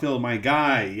outfield, my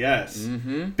guy. Yes.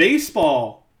 Mm-hmm.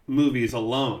 Baseball movies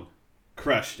alone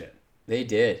crushed it. They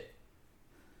did.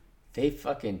 They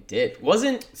fucking did.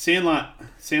 Wasn't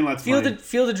Sandlot's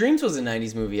Field of Dreams was a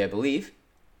 90s movie, I believe.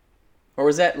 Or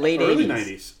was that late 80s? Early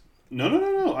 90s.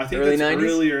 No. I think early that's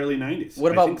 90s? early 90s.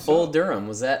 What about Bull Durham?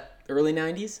 Was that early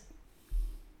 90s?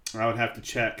 I would have to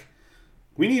check.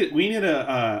 We need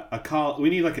a call. We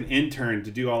need like an intern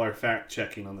to do all our fact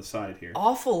checking on the side here.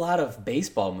 Awful lot of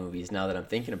baseball movies now that I'm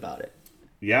thinking about it.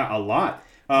 Yeah, a lot.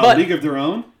 League of Their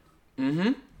Own.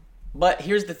 Mm-hmm. But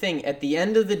here's the thing: at the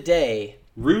end of the day,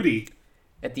 Rudy.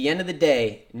 At the end of the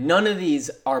day, none of these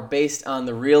are based on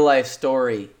the real life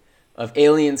story of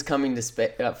aliens coming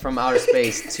to from outer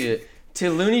space to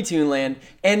Looney Tune land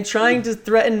and trying to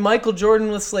threaten Michael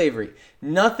Jordan with slavery.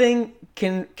 Nothing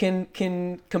can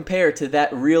compare to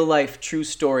that real life true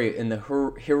story and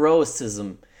the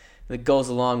heroicism that goes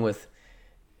along with,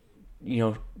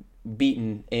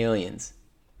 beating aliens.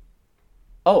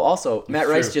 Oh, also, Matt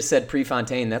Rice just said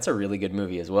Prefontaine. That's a really good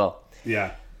movie as well.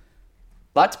 Yeah.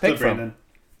 Lot to pick from. Brandon?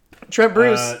 Trent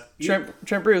Bruce.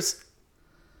 Trent Bruce.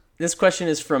 This question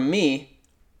is from me.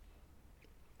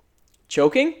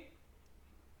 Choking?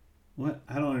 What?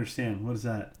 I don't understand. What is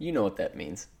that? You know what that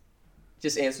means.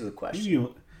 Just answer the question.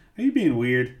 Are you being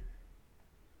weird?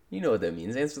 You know what that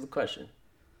means. Answer the question.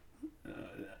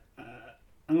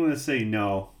 I'm going to say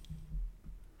no.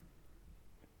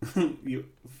 You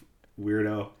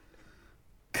weirdo.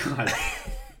 God.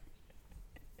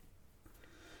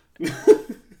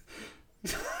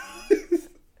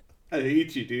 I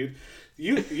hate you, dude.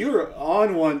 You were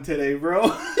on one today,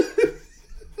 bro.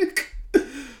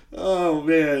 Oh,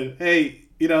 man. Hey,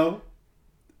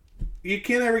 you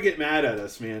can't ever get mad at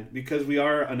us, man, because we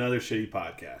are another shitty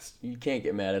podcast. You can't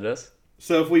get mad at us.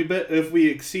 So if we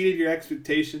exceeded your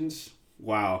expectations,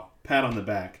 wow, pat on the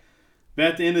back. But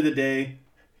at the end of the day,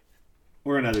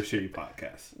 we're another shitty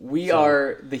podcast. We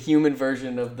are the human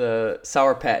version of the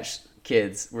Sour Patch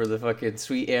Kids. We're the fucking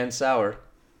sweet and sour.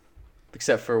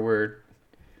 Except for we're,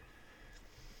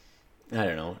 I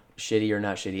don't know, shitty or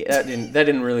not shitty. That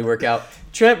didn't really work out.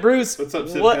 Trent Bruce, what's up,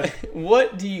 Simca?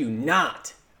 What do you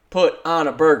not put on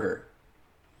a burger?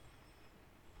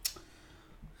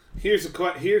 Here's a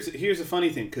funny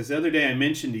thing, because the other day I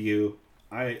mentioned to you,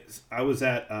 I was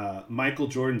at Michael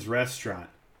Jordan's restaurant,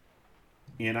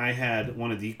 and I had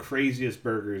one of the craziest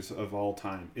burgers of all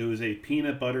time. It was a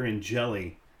peanut butter and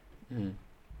jelly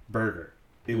burger.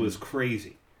 It was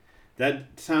crazy.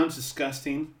 That sounds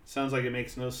disgusting. Sounds like it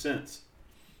makes no sense.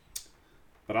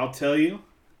 But I'll tell you,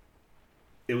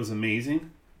 it was amazing.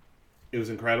 It was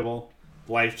incredible.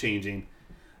 Life-changing.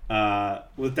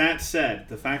 With that said,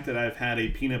 the fact that I've had a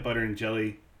peanut butter and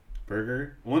jelly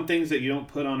burger, one thing that you don't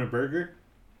put on a burger,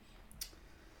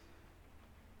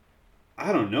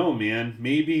 I don't know, man.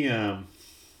 Maybe, damn,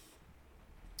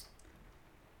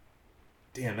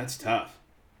 that's tough.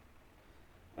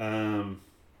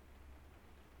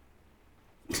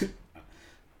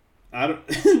 I don't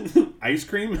ice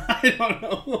cream. I don't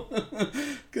know,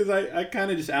 because I kind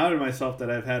of just outed myself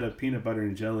that I've had a peanut butter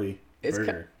and jelly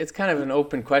burger. It's kind of an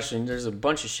open question. There's a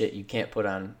bunch of shit you can't put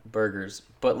on burgers,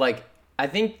 but I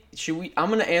think I'm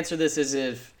gonna answer this as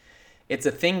if it's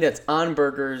a thing that's on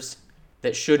burgers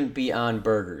that shouldn't be on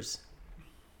burgers,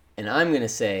 and I'm gonna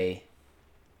say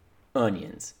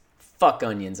onions. Fuck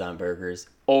onions on burgers.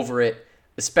 Over it,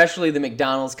 especially the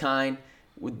McDonald's kind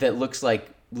that looks like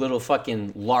little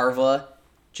fucking larvae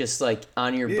just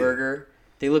on your burger.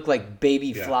 They look like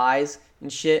baby flies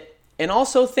and shit. And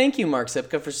also, thank you, Mark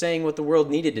Sipka, for saying what the world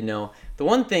needed to know. The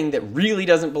one thing that really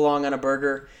doesn't belong on a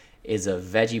burger is a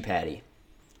veggie patty.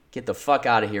 Get the fuck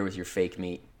out of here with your fake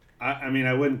meat. I mean,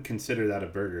 I wouldn't consider that a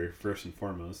burger, first and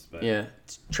foremost. But yeah,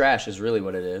 trash is really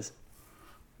what it is.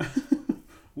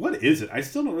 What is it? I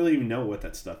still don't really even know what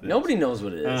that stuff is. Nobody knows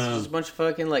what it is. It's just a bunch of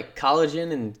fucking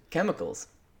collagen and chemicals.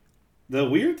 The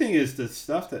weird thing is the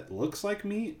stuff that looks like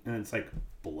meat and it's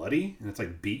bloody and it's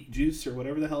beet juice or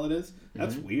whatever the hell it is.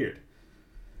 That's weird.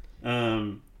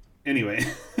 Anyway,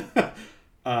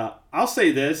 I'll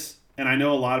say this, and I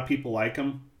know a lot of people like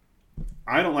them.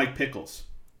 I don't like pickles.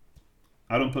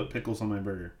 I don't put pickles on my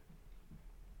burger.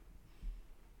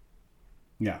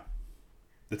 Yeah.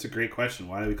 That's a great question.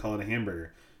 Why do we call it a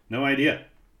hamburger? No idea.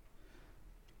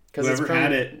 Because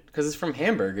it's from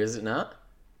Hamburg, is it not?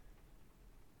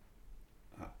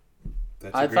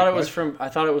 I thought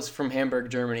it was from Hamburg,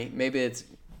 Germany. Maybe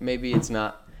it's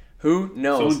not. Who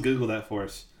knows? Someone Google that for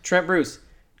us. Trent Bruce,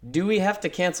 do we have to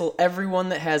cancel everyone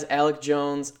that has Alex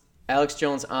Jones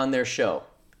on their show?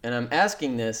 And I'm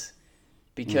asking this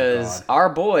because our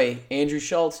boy Andrew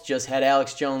Schultz just had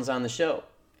Alex Jones on the show,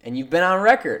 and you've been on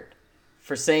record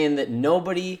for saying that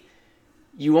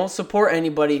you won't support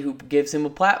anybody who gives him a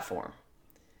platform.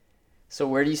 So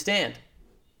where do you stand?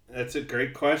 That's a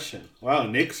great question. Wow,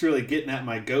 Nick's really getting at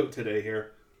my goat today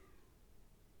here.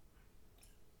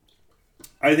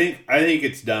 I think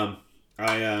it's dumb.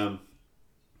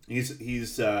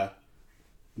 He's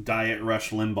Diet Rush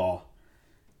Limbaugh,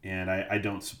 and I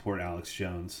don't support Alex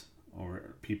Jones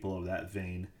or people of that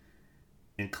vein.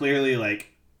 And clearly,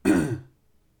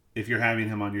 if you're having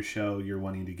him on your show, you're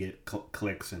wanting to get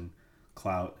clicks and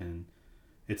clout, and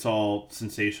it's all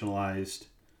sensationalized.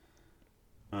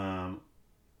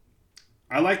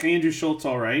 I like Andrew Schultz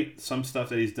all right. Some stuff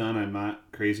that he's done I'm not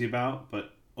crazy about,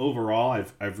 but overall,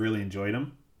 I've really enjoyed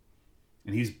him,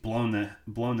 and he's blown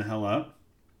the hell up.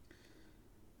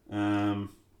 I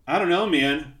don't know,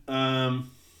 man.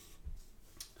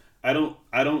 I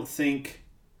don't think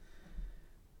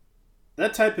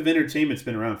that type of entertainment's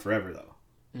been around forever, though.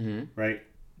 Mm-hmm. Right?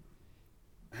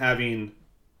 Having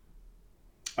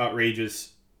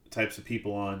outrageous types of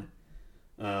people on,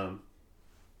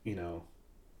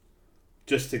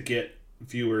 just to get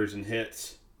viewers and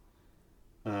hits.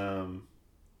 I'll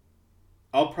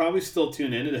probably still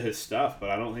tune into his stuff, but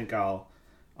I don't think I'll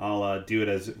do it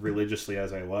as religiously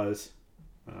as I was,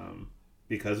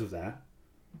 because of that.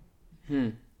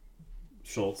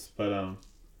 Schultz, but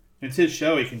it's his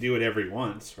show. He can do whatever he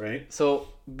wants, right? So,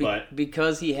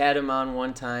 because he had him on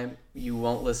one time, you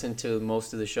won't listen to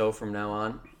most of the show from now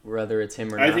on, whether it's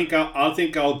him or not. I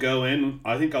think I'll go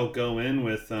in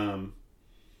with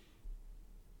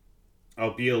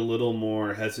I'll be a little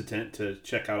more hesitant to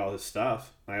check out all his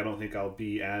stuff. I don't think I'll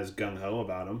be as gung ho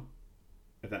about him,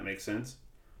 if that makes sense.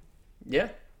 Yeah,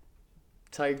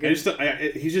 that's how you're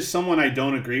good. He's just someone I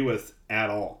don't agree with at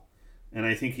all. And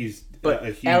I think he's a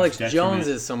huge Alex detriment. Jones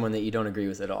is someone that you don't agree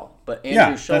with at all. But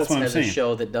Andrew Schultz has a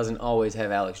show that doesn't always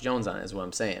have Alex Jones on, is what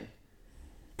I'm saying.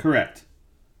 Correct.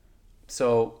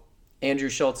 So Andrew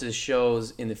Schultz's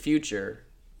shows in the future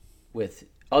with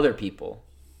other people,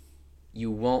 you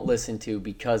won't listen to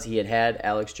because he had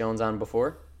Alex Jones on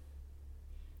before?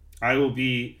 I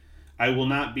will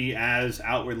not be as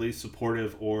outwardly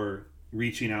supportive or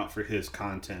reaching out for his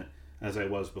content as I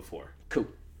was before. Cool.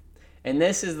 And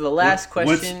this is the last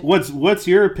question. What's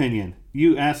your opinion?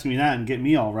 You asked me that and get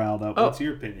me all riled up. What's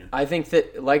your opinion? I think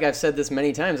that, like I've said this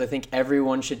many times, I think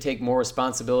everyone should take more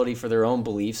responsibility for their own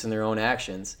beliefs and their own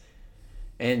actions.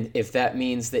 And if that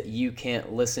means that you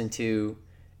can't listen to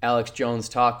Alex Jones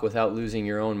talk without losing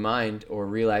your own mind or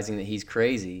realizing that he's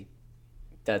crazy,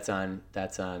 that's on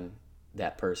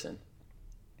that person.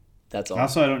 That's all.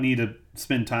 Also, I don't need to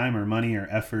spend time or money or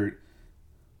effort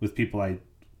with people I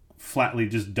flatly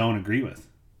just don't agree with.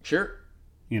 Sure.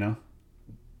 You know?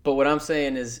 But what I'm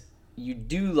saying is you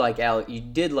did like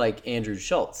Andrew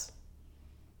Schultz.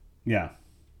 Yeah.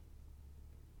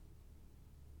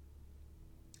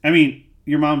 I mean,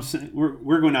 your mom's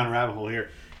we're going down a rabbit hole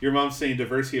here. Your mom's saying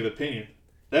diversity of opinion.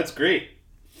 That's great.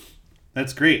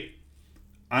 That's great.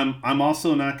 I'm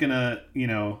also not gonna,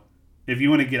 if you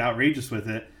want to get outrageous with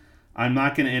it, I'm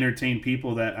not gonna entertain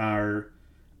people that are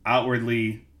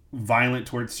outwardly violent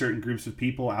towards certain groups of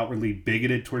people, outwardly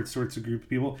bigoted towards sorts of groups of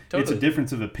people. Totally. It's a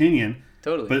difference of opinion.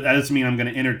 Totally. But that doesn't mean I'm going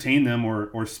to entertain them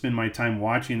or spend my time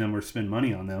watching them or spend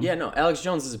money on them. Yeah, no. Alex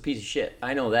Jones is a piece of shit.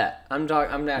 I know that. I'm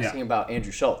asking about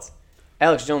Andrew Schultz.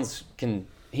 Alex Jones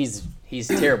he's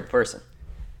a terrible person.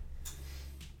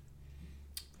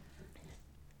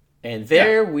 And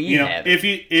there we have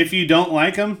it. If you don't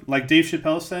like him, like Dave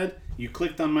Chappelle said, you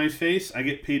clicked on my face, I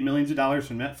get paid millions of dollars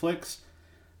from Netflix.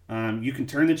 You can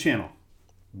turn the channel.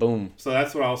 Boom. So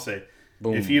that's what I'll say.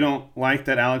 Boom. If you don't like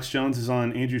that Alex Jones is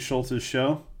on Andrew Schultz's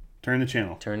show, turn the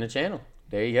channel. Turn the channel.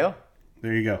 There you go.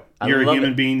 There you go. You're a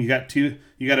human being. You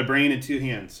got a brain and two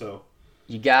hands. So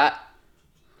you got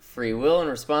free will and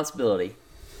responsibility.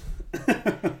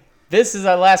 This is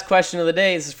our last question of the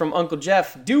day. This is from Uncle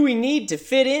Jeff. Do we need to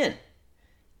fit in?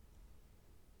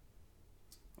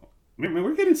 I mean,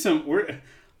 we're getting some.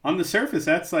 On the surface,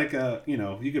 that's like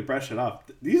you could brush it off.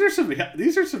 These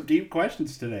are some deep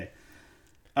questions today.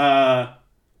 I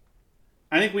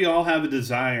think we all have an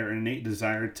innate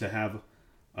desire to have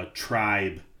a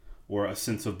tribe or a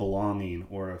sense of belonging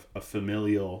or a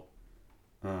familial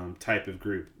type of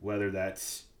group, whether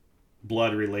that's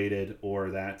blood related or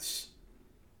that's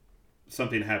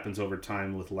something that happens over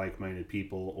time with like-minded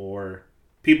people or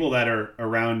people that are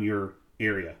around your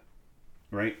area,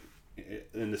 right?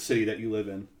 In the city that you live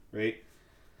in, right?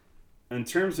 In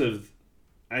terms of,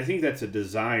 I think that's a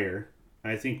desire.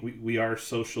 I think we are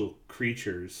social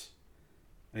creatures.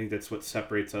 I think that's what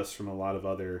separates us from a lot of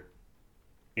other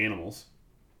animals.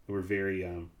 We're very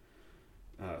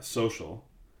social.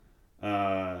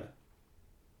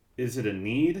 Is it a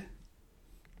need?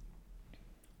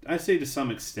 I say to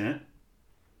some extent.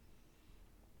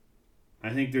 I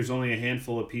think there's only a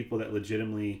handful of people that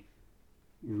legitimately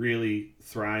really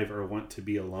thrive or want to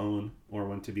be alone or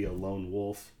want to be a lone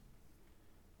wolf.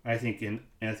 I think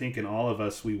in all of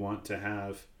us we want to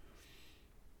have,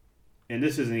 and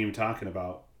this isn't even talking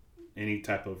about any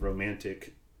type of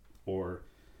romantic or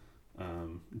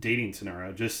dating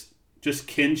scenario, just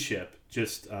kinship,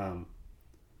 just a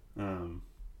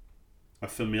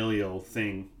familial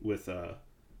thing with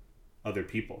other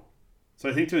people. So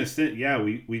I think to an extent, yeah,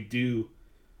 we do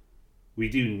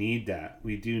need that.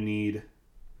 We do need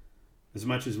as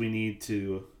much as we need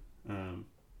to,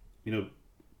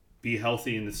 be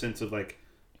healthy in the sense of like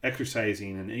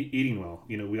exercising and eating well,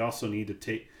 we also need to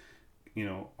take,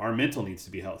 our mental needs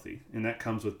to be healthy, and that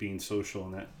comes with being social,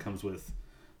 and that comes with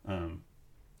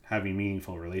having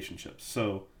meaningful relationships.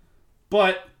 So,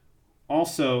 but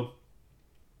also,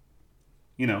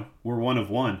 we're one of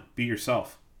one. Be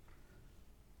yourself.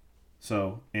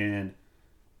 So, and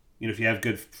if you have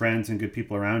good friends and good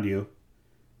people around you,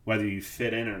 whether you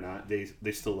fit in or not,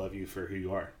 they still love you for who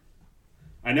you are.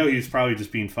 I know he was probably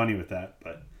just being funny with that,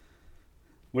 but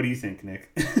what do you think,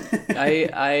 Nick?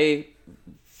 I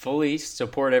fully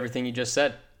support everything you just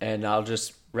said, and I'll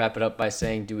just wrap it up by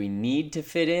saying, do we need to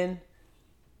fit in?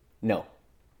 No.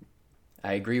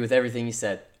 I agree with everything you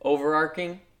said.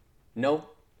 Overarching? No.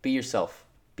 Be yourself.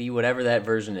 Be whatever that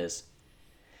version is.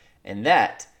 And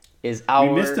that is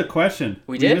our... We missed a question.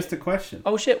 We did? We missed a question.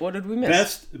 Oh, shit. What did we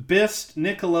miss? Best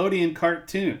Nickelodeon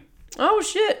cartoon. Oh,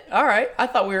 shit. All right. I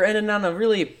thought we were ending on a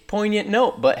really poignant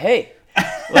note, but hey,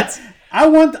 let's... I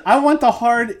want the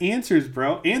hard answers,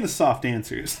 bro, and the soft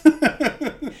answers.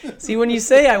 See, when you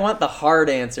say I want the hard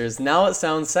answers, now it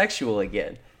sounds sexual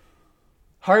again.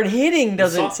 Hard hitting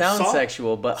doesn't sound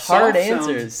sexual, but hard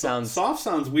answers sounds... Soft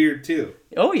sounds weird, too.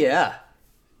 Oh, yeah.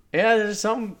 Yeah, there's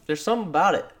something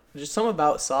about it. There's something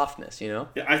about softness, Yeah,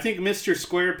 I think Mr.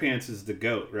 SquarePants is the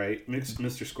GOAT, right?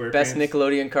 Mr. SquarePants. Best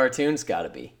Nickelodeon cartoon's gotta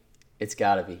be. It's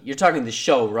gotta be. You're talking the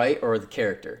show, right? Or the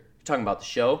character? You're talking about the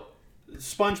show?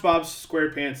 SpongeBob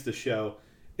SquarePants, the show,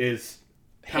 is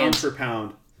pound for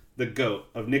pound the GOAT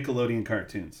of Nickelodeon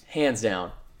cartoons. Hands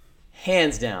down.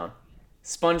 Hands down.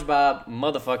 SpongeBob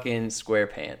motherfucking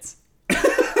SquarePants.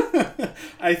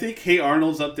 I think Hey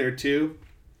Arnold's up there too.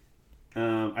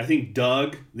 I think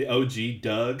Doug, the OG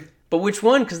Doug. But which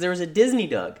one? Because there was a Disney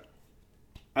Doug.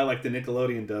 I like the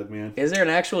Nickelodeon Doug, man. Is there an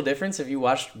actual difference if you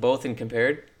watched both and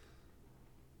compared?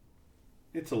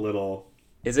 It's a little...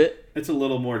 Is it? It's a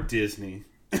little more Disney.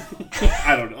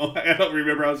 I don't know. I don't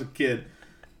remember. I was a kid.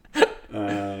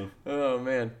 Oh,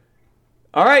 man.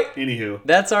 All right. Anywho.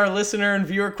 That's our listener and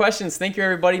viewer questions. Thank you,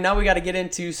 everybody. Now we got to get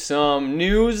into some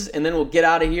news, and then we'll get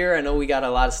out of here. I know we got a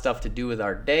lot of stuff to do with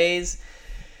our days.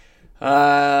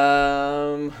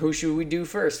 Who should we do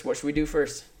first? What should we do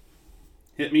first?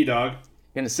 Hit me, dog.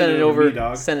 Gonna send it over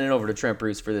to Trent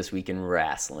Bruce for this week in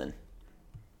wrestling.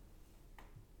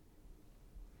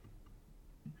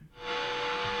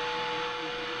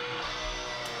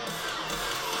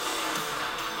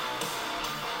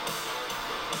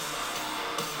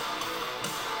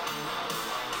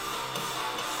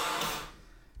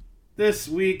 This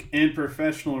week in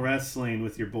professional wrestling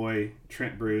with your boy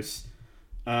Trent Bruce.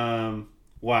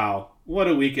 Wow, what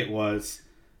a week it was.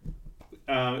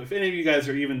 If any of you guys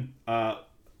are even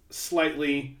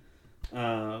slightly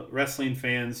wrestling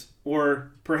fans,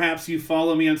 or perhaps you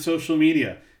follow me on social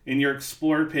media and your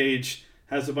Explore page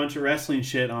has a bunch of wrestling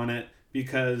shit on it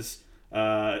because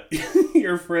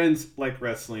your friends like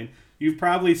wrestling, you've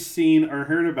probably seen or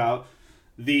heard about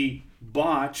the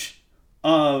botch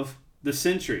of the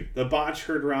century. The botch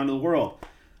heard around the world.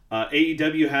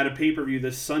 AEW had a pay-per-view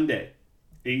this Sunday.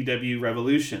 AEW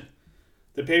Revolution.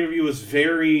 The pay-per-view was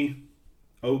very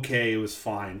okay. It was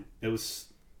fine. It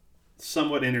was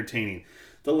somewhat entertaining.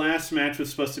 The last match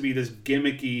was supposed to be this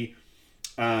gimmicky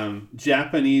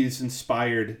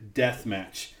Japanese-inspired death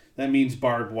match. That means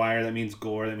barbed wire. That means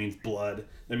gore. That means blood.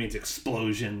 That means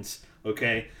explosions.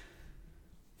 Okay?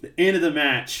 The end of the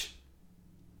match,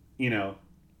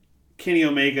 Kenny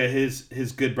Omega,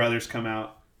 his good brothers come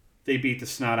out. They beat the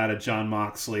snot out of Jon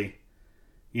Moxley.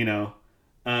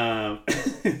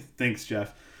 Thanks,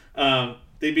 Jeff.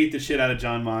 They beat the shit out of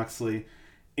Jon Moxley.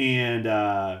 And,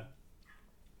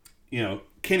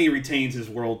 Kenny retains his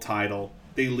world title.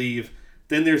 They leave.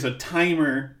 Then there's a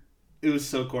timer. It was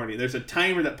so corny. There's a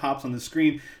timer that pops on the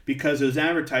screen because it was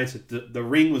advertised that the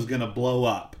ring was going to blow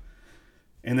up.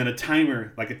 And then a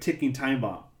timer, like a ticking time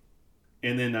bomb.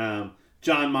 And then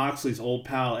Jon Moxley's old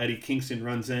pal, Eddie Kingston,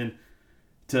 runs in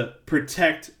to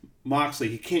protect Moxley.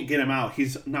 He can't get him out.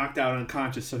 He's knocked out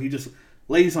unconscious, so he just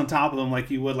lays on top of him like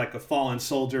you would like a fallen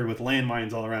soldier with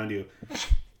landmines all around you.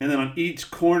 And then on each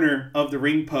corner of the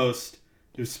ring post,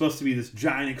 it was supposed to be this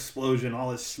giant explosion,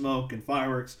 all this smoke and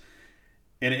fireworks.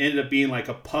 And it ended up being like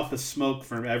a puff of smoke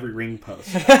from every ring post.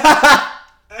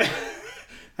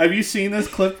 Have you seen this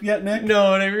clip yet, Nick?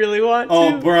 No, and I really want to.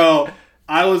 Oh, bro.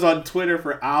 I was on Twitter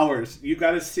for hours. You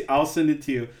got to see. I'll send it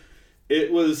to you.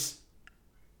 It was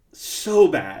so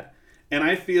bad. And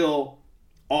I feel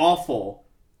awful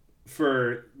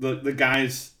for the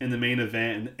guys in the main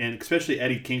event, and especially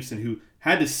Eddie Kingston, who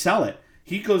had to sell it.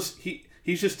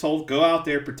 He's just told, go out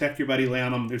there, protect your buddy, lay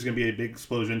on him. There's going to be a big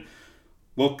explosion.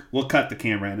 we'll cut the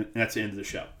camera and that's the end of the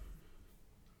show.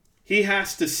 He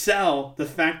has to sell the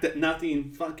fact that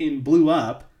nothing fucking blew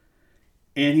up,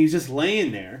 and he's just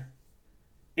laying there,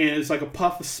 and it's like a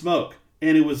puff of smoke,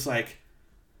 and it was like,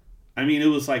 I mean, it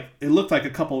looked like a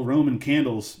couple Roman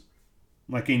candles,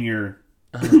 like in your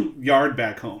yard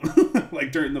back home,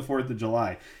 like during the 4th of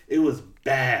July. It was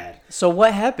bad. So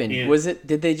what happened? And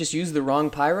did they just use the wrong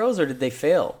pyros, or did they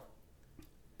fail?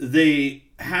 They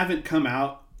haven't come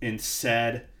out and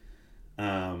said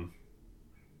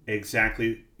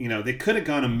exactly, they could have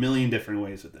gone a million different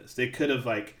ways with this. They could have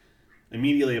like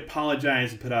immediately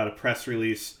apologized and put out a press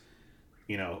release,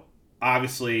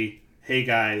 obviously, hey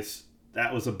guys,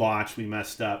 that was a botch, we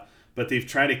messed up. But they've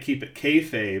tried to keep it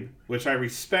kayfabe, which I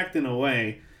respect in a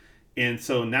way. And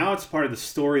so now it's part of the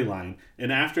storyline.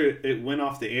 And after it went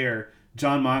off the air,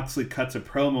 Jon Moxley cuts a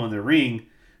promo in the ring,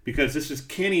 because this is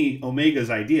Kenny Omega's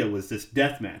idea, was this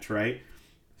death match, right?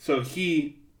 So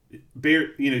he's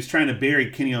trying to bury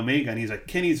Kenny Omega, and he's like,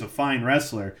 Kenny's a fine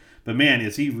wrestler, but man,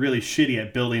 is he really shitty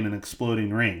at building an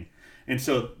exploding ring. And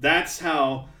so that's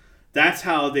how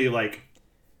they like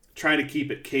try to keep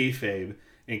it kayfabe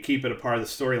and keep it a part of the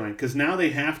storyline, because now they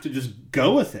have to just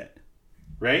go with it,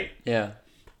 right? Yeah.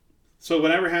 So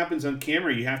whatever happens on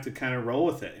camera, you have to kind of roll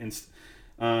with it, and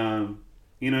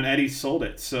and Eddie sold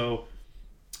it. So,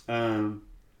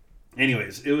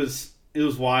 anyways, it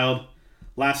was wild.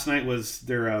 Last night was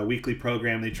their weekly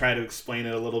program. They try to explain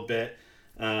it a little bit,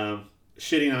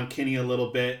 shitting on Kenny a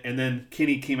little bit, and then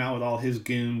Kenny came out with all his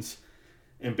goons,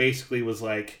 and basically was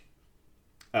like,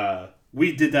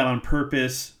 "We did that on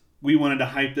purpose. We wanted to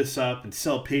hype this up and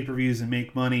sell pay-per-views and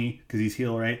make money," because he's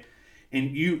heel, right?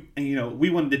 And we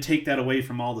wanted to take that away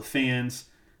from all the fans.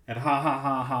 And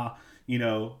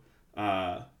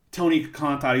Tony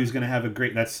Khan thought he was going to have a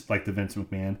great... That's like the Vince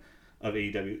McMahon of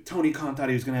AEW. Tony Khan thought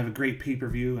he was going to have a great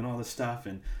pay-per-view and all this stuff.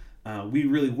 And we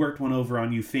really worked one over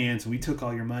on you fans. And we took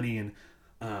all your money and,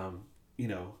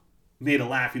 made a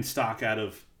laughing stock out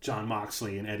of Jon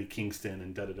Moxley and Eddie Kingston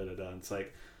and da-da-da-da-da. And it's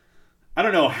like, I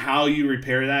don't know how you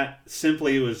repair that.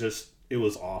 Simply, it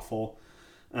was awful.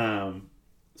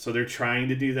 So they're trying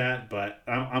to do that, but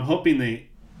I'm hoping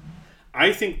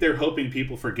I think they're hoping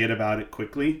people forget about it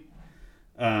quickly.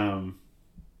 I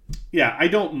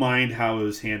don't mind how it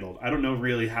was handled. I don't know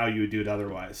really how you would do it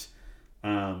otherwise.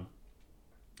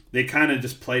 They kind of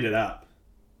just played up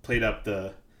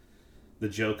the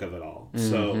joke of it all. Mm-hmm.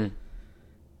 So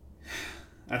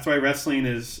that's why wrestling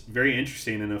is very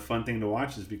interesting and a fun thing to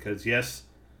watch, is because, yes,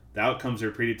 the outcomes are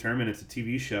predetermined. It's a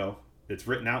TV show. It's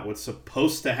written out what's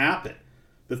supposed to happen.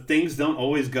 But things don't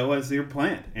always go as they're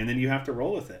planned, and then you have to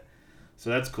roll with it. So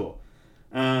that's cool.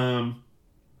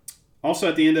 Also,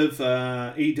 at the end of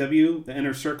AEW, the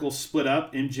Inner Circle split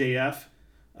up. MJF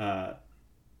had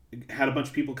a bunch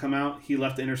of people come out. He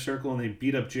left the Inner Circle, and they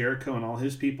beat up Jericho and all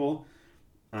his people.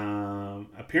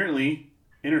 Apparently,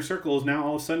 Inner Circle is now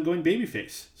all of a sudden going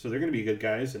babyface. So they're going to be good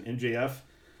guys. And MJF,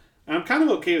 I'm kind of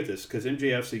okay with this, because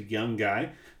MJF's a young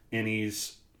guy, and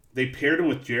they paired him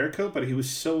with Jericho, but he was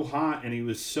so hot and he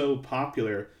was so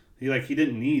popular. He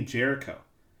didn't need Jericho.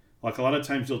 Like, a lot of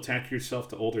times you'll attach yourself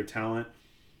to older talent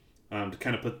to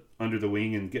kind of put under the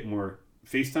wing and get more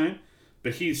face time.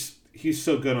 But he's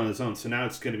so good on his own. So now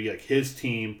it's going to be like his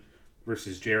team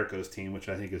versus Jericho's team, which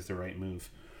I think is the right move.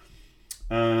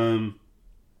 On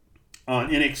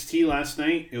NXT last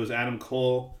night, it was Adam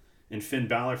Cole and Finn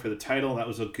Balor for the title. That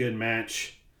was a good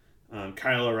match.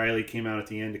 Kyle O'Reilly came out at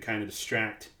the end to kind of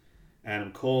distract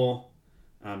Adam Cole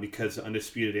because the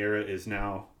Undisputed Era is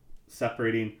now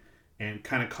separating, and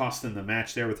kind of cost them the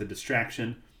match there with a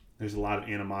distraction. There's a lot of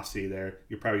animosity there.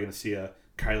 You're probably going to see a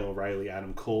Kyle O'Reilly,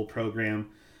 Adam Cole program.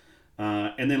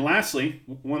 And then lastly,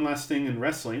 one last thing in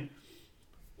wrestling.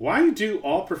 Why do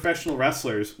all professional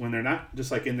wrestlers, when they're not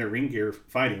just like in their ring gear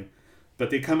fighting,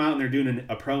 but they come out and they're doing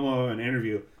a promo or an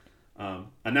interview,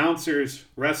 announcers,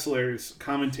 wrestlers,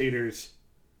 commentators,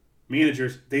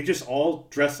 managers, they just all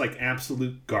dress like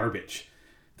absolute garbage.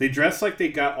 They dress like they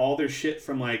got all their shit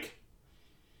from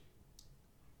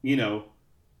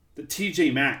the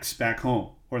TJ Maxx back home,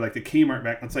 or like the Kmart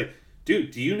back. It's like,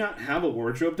 dude, do you not have a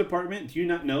wardrobe department? Do you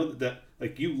not know that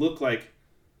you look like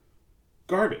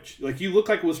garbage? Like, you look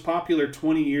like it was popular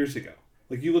 20 years ago.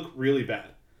 Like, you look really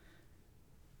bad.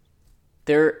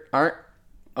 There aren't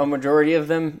a majority of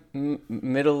them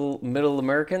middle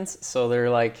Americans, so they're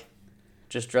like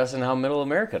just dressing how middle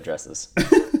America dresses.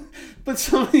 But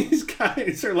some of these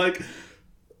guys are like,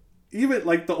 even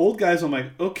like the old guys, I'm like,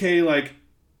 okay, like,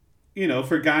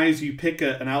 for guys, you pick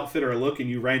an outfit or a look and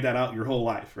you ride that out your whole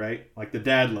life, right? Like the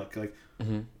dad look. Like,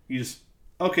 you just,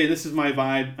 okay, this is my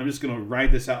vibe. I'm just going to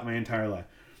ride this out my entire life.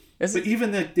 But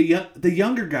even the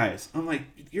younger guys, I'm like,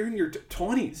 you're in your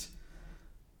 20s.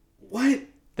 What?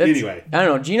 Anyway, I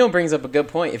don't know. Gino brings up a good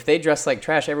point. If they dress like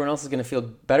trash, everyone else is going to feel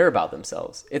better about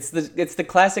themselves. It's the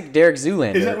classic Derek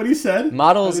Zoolander. Is that what he said?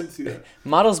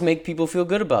 Models make people feel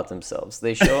good about themselves.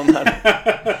 They show them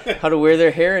how to wear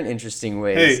their hair in interesting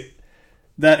ways. Hey,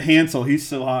 that Hansel, he's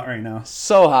so hot right now.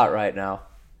 So hot right now.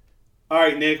 All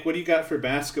right, Nick, what do you got for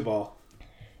basketball?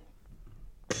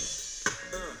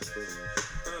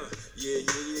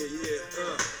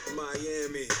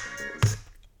 Miami.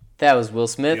 That was Will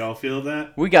Smith. Y'all feel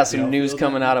that? We got some news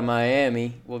coming out of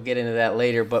Miami. We'll get into that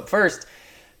later. But first,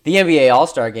 the NBA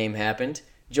All-Star Game happened.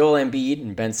 Joel Embiid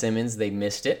and Ben Simmons, they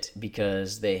missed it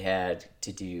because they had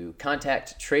to do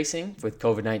contact tracing with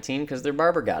COVID-19 because their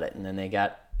barber got it, and then they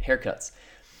got haircuts.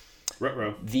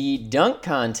 Ruh-roh. The dunk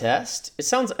contest, it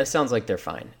sounds like they're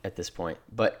fine at this point.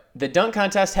 But the dunk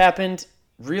contest happened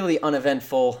really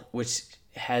uneventful, which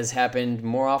has happened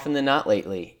more often than not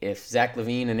lately. If Zach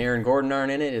LaVine and Aaron Gordon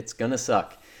aren't in it, it's going to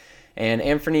suck. And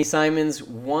Anthony Simons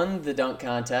won the dunk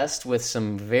contest with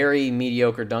some very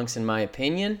mediocre dunks, in my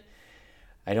opinion.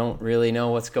 I don't really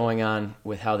know what's going on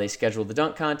with how they schedule the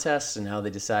dunk contests and how they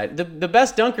decide. The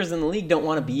best dunkers in the league don't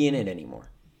want to be in it anymore.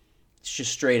 It's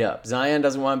just straight up. Zion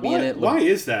doesn't want to be in it. Why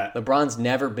is that? LeBron's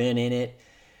never been in it.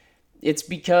 It's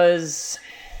because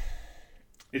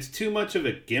it's too much of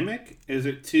a gimmick? Is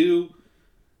it too,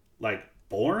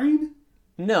 boring?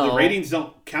 No. The ratings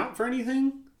don't count for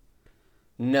anything?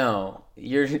 No.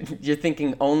 You're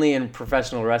thinking only in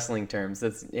professional wrestling terms.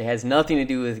 It has nothing to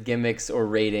do with gimmicks or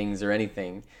ratings or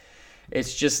anything.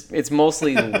 It's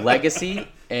mostly legacy,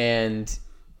 and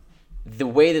the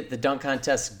way that the dunk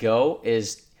contests go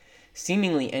is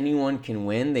seemingly anyone can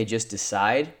win. They just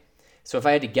decide. So if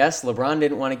I had to guess, LeBron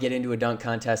didn't want to get into a dunk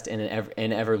contest and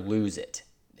ever lose it.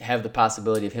 Have the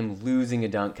possibility of him losing a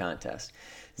dunk contest.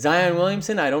 Zion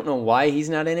Williamson, I don't know why he's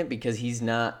not in it, because he's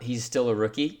still a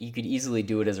rookie. You could easily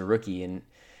do it as a rookie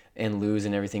and lose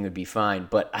and everything would be fine.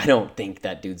 But I don't think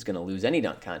that dude's going to lose any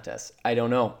dunk contests. I don't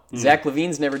know. Zach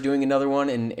LaVine's never doing another one,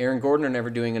 and Aaron Gordon are never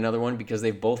doing another one because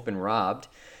they've both been robbed.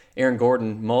 Aaron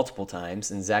Gordon multiple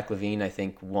times, and Zach LaVine, I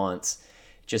think, once,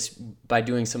 just by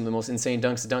doing some of the most insane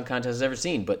dunks the dunk contest has ever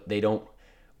seen, but they don't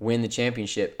win the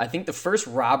championship. I think the first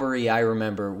robbery I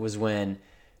remember was when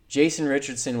Jason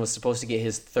Richardson was supposed to get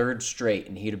his third straight,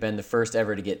 and he'd have been the first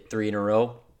ever to get 3 in a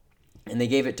row, and they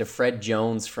gave it to Fred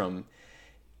Jones from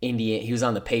Indiana. He was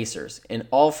on the Pacers, and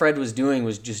all Fred was doing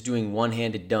was just doing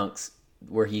one-handed dunks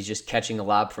where he's just catching a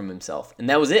lob from himself, and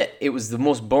that was it. It was the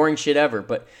most boring shit ever,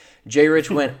 but Jay Rich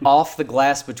went off the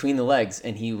glass between the legs,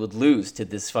 and he would lose to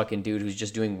this fucking dude who's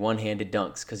just doing one-handed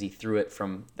dunks because he threw it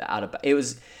from the out of.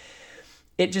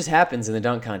 It just happens in the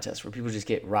dunk contest where people just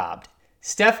get robbed.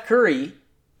 Steph Curry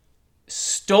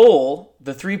stole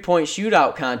the three-point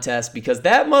shootout contest because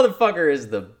that motherfucker is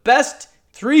the best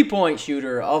three-point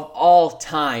shooter of all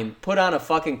time. Put on a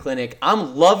fucking clinic.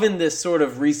 I'm loving this sort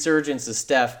of resurgence of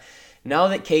Steph. Now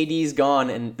that KD's gone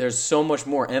and there's so much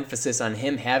more emphasis on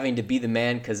him having to be the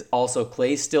man because also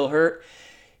Klay's still hurt,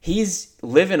 he's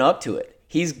living up to it.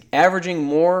 He's averaging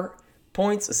more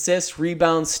points, assists,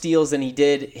 rebounds, steals than he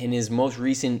did in his most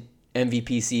recent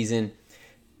MVP season.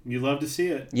 You love to see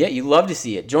it. Yeah, you love to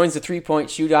see it. Joins the three-point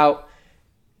shootout,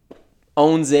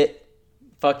 owns it,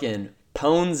 fucking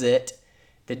pones it.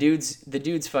 The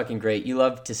dude's fucking great. You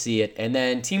love to see it. And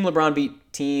then Team LeBron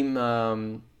beat Team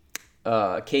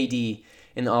KD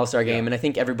in the All-Star game, and I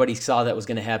think everybody saw that was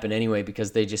going to happen anyway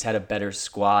because they just had a better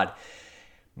squad.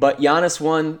 But Giannis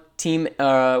won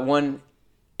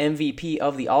MVP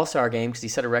of the All-Star game because he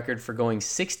set a record for going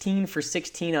 16 for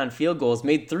 16 on field goals,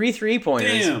 made 3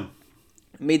 3-pointers. Damn.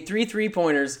 Made 3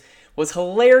 3-pointers. What's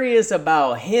hilarious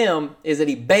about him is that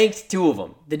he banked 2 of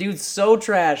them. The dude's so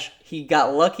trash, he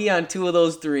got lucky on 2 of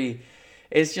those 3.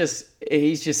 He's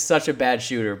just such a bad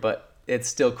shooter, but it's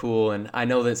still cool, and I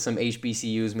know that some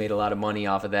HBCUs made a lot of money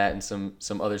off of that, and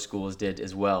some other schools did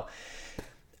as well.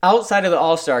 Outside of the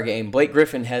All-Star game, Blake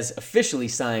Griffin has officially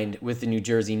signed with the New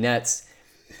Jersey Nets.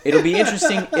 It'll be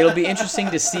interesting. It'll be interesting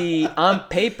to see. On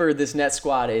paper, this Nets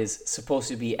squad is supposed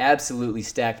to be absolutely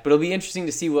stacked, but it'll be interesting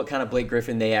to see what kind of Blake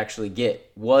Griffin they actually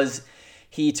get. Was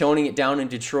he toning it down in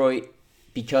Detroit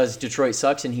because Detroit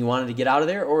sucks and he wanted to get out of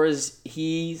there, or is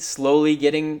he slowly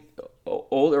getting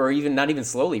old, or even not even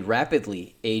slowly,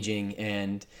 rapidly aging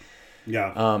and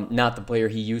not the player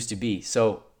he used to be?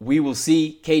 So we will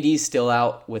see. KD's still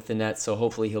out with the Nets, so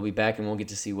hopefully he'll be back and we'll get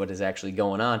to see what is actually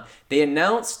going on. The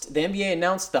NBA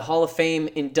announced the Hall of Fame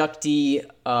inductee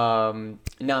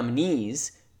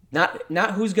nominees,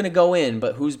 not who's going to go in,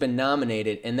 but who's been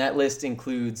nominated, and that list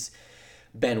includes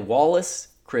Ben Wallace,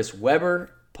 Chris Webber,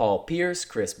 Paul Pierce,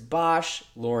 Chris Bosh,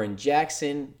 Lauren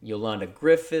Jackson, Yolanda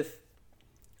Griffith.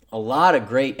 A lot of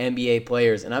great NBA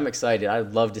players, and I'm excited.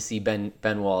 I'd love to see Ben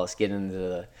Wallace get into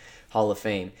the Hall of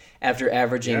Fame. After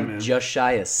averaging just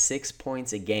shy of 6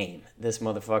 points a game, this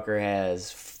motherfucker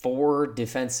has 4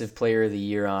 Defensive Player of the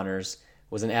Year honors,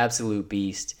 was an absolute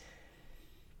beast.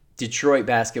 Detroit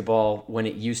basketball when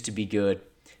it used to be good.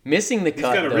 Missing the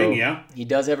cut, He's got a ring, yeah? He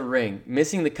does have a ring.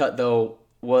 Missing the cut, though,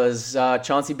 was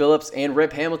Chauncey Billups and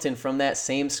Rip Hamilton from that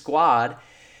same squad.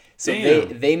 So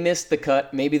they missed the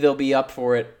cut. Maybe they'll be up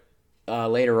for it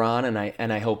later on, and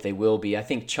I hope they will be. I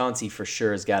think Chauncey for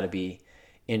sure has got to be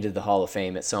into the Hall of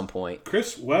Fame at some point.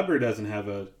 Chris Webber doesn't have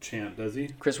a champ, does he?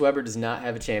 Chris Webber does not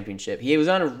have a championship. He was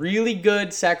on a really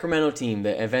good Sacramento team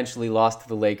that eventually lost to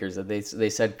the Lakers that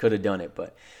they said could have done it.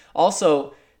 But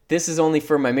also, this is only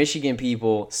for my Michigan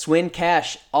people. Swin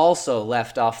Cash also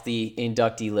left off the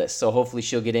inductee list, so hopefully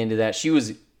she'll get into that. She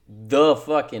was the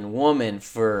fucking woman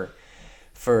for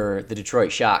the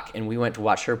Detroit Shock, and we went to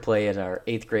watch her play at our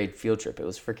 8th grade field trip. It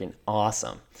was freaking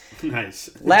awesome. Nice.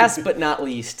 Last but not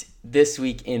least, this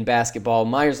week in basketball,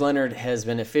 Myers Leonard has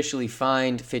been officially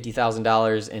fined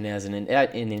 $50,000 and has an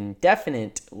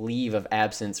indefinite leave of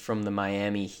absence from the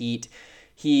Miami Heat.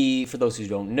 He, for those who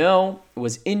don't know,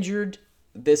 was injured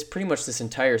pretty much this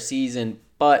entire season,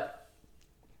 but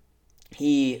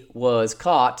he was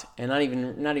caught, and not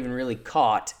even really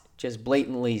caught, just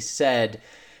blatantly said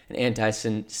an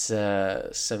anti-Semitic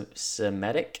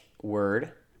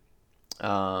word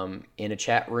in a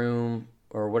chat room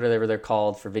or whatever they're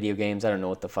called for video games. I don't know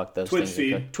what the fuck those things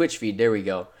are called. Twitch feed, there we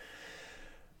go.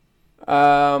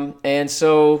 And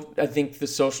so I think the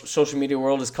social media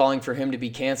world is calling for him to be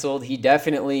canceled. He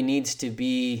definitely needs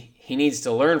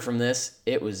to learn from this.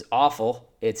 It was awful.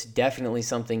 It's definitely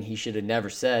something he should have never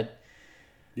said.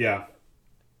 Yeah.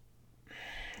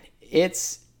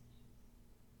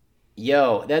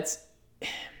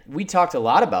 We talked a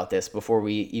lot about this before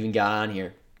we even got on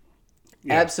here.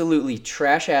 Yeah. Absolutely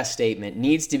trash-ass statement,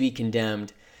 needs to be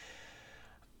condemned.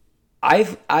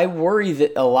 I worry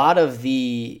that a lot of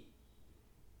the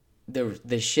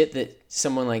shit that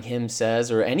someone like him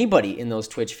says, or anybody in those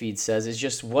Twitch feeds says, is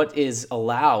just what is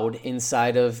allowed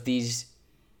inside of these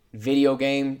video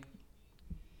game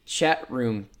chat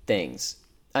room things.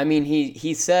 I mean,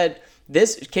 he said,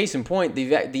 this case in point,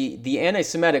 the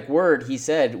anti-Semitic word he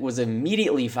said was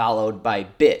immediately followed by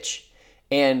bitch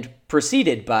and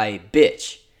preceded by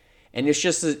bitch. And it's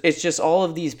just all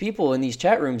of these people in these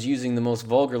chat rooms using the most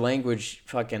vulgar language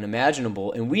fucking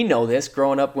imaginable. And we know this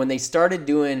growing up when they started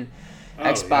doing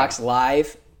Xbox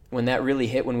Live, when that really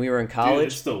hit when we were in college. Dude,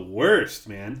 it's the worst,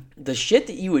 man. The shit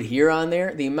that you would hear on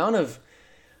there, the amount of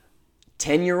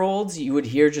 10-year-olds you would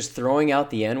hear just throwing out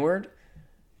the N-word.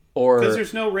 Because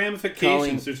there's no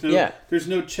ramifications. There's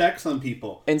no checks on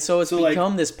people. And so it's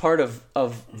become this part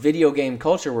of video game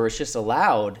culture where it's just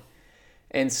allowed.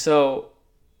 And so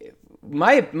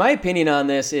my opinion on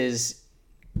this is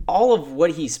all of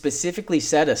what he specifically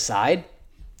said aside,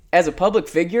 as a public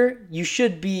figure, you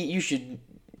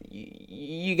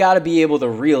got to be able to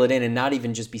reel it in and not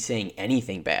even just be saying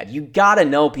anything bad. You got to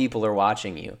know people are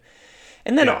watching you.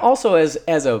 And then also as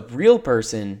a real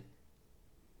person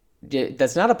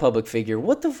that's not a public figure,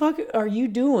 what the fuck are you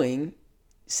doing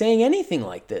saying anything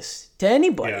like this to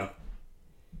anybody?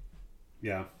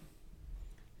 Yeah.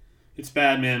 It's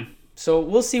bad, man. So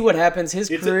we'll see what happens. His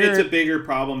career... It's a bigger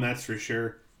problem, that's for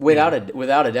sure. Without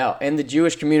a doubt. And the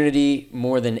Jewish community,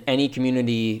 more than any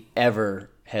community ever,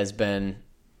 has been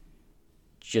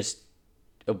just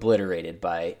obliterated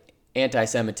by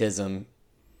anti-Semitism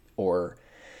or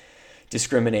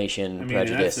discrimination,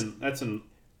 prejudice. That's in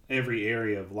every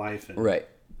area of life and, right.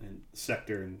 and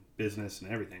sector and business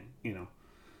and everything,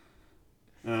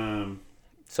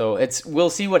 So we'll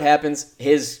see what happens.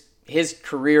 His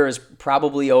career is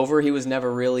probably over. He was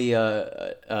never really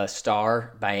a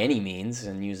star by any means,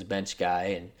 and he was a bench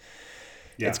guy, and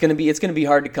it's gonna be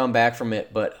hard to come back from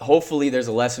it. But hopefully, there's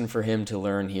a lesson for him to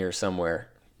learn here somewhere,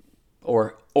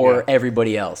 or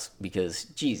everybody else, because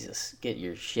Jesus, get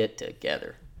your shit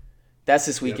together. That's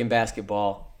this week in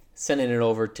basketball. Sending it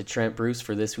over to Trent Bruce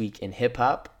for This Week in Hip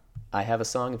Hop. I have a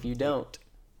song if you don't.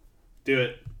 Do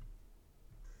it.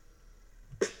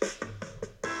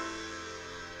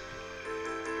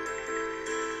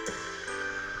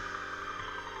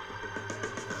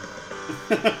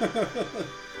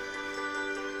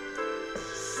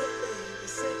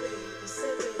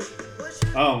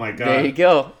 Oh my God. There you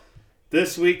go.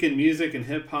 This week in music and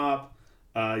hip hop,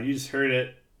 you just heard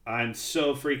it. I'm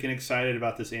so freaking excited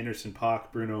about this Anderson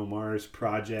 .Paak, Bruno Mars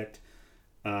project.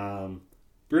 Bruno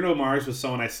Mars was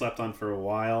someone I slept on for a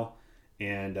while.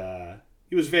 And,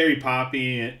 was very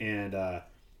poppy, and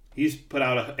he's put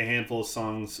out a handful of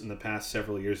songs in the past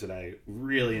several years that I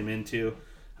really am into,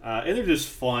 and they're just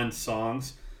fun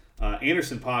songs.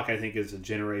 Anderson .Paak, I think, is a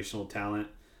generational talent.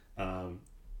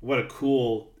 What a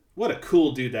cool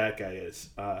dude that guy is.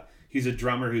 He's a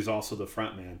drummer who's also the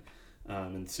frontman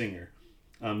and singer.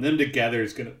 Them together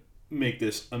is gonna make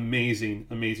this amazing,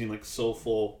 like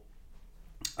soulful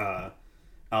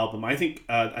album. I think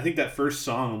that first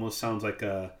song almost sounds like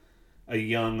a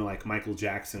young, like Michael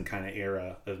Jackson kind of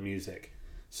era of music.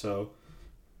 So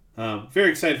very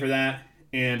excited for that.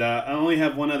 And I only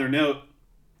have one other note,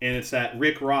 and it's that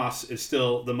Rick Ross is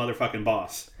still the motherfucking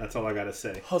boss. That's all I gotta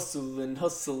say. Hustlin'.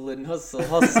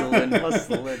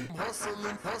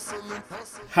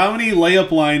 How many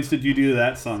layup lines did you do to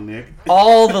that song, Nick?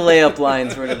 All the layup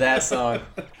lines were to that song.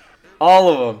 All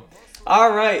of them.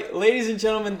 All right, ladies and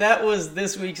gentlemen, that was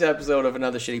this week's episode of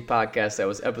Another Shitty Podcast. That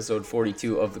was episode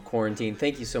 42 of The Quarantine.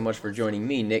 Thank you so much for joining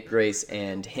me, Nick Grace,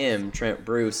 and him, Trent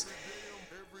Bruce.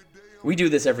 We do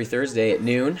this every Thursday at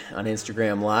noon on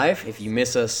Instagram Live. If you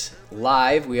miss us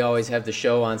live, we always have the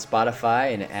show on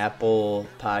Spotify and Apple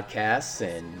Podcasts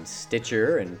and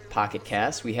Stitcher and Pocket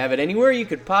Casts. We have it anywhere you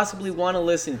could possibly want to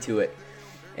listen to it.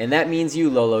 And that means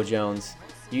you, Lolo Jones.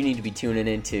 You need to be tuning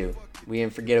in too. We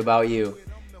didn't forget about you.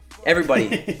 Everybody,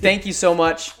 thank you so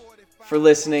much for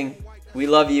listening. We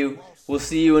love you. We'll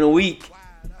see you in a week.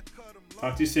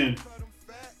 Talk to you soon.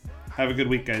 Have a good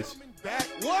week, guys.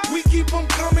 We keep them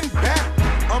coming back.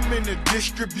 I'm in the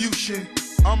distribution.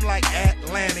 I'm like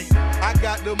Atlantic. I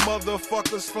got the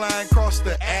motherfuckers flying across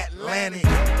the Atlantic.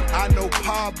 I know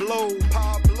Pablo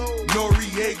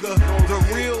Noriega,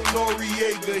 the real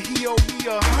Noriega. He owe me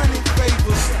 100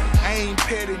 favors. I ain't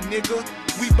petty, nigga.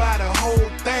 We buy the whole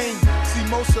thing. See,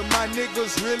 most of my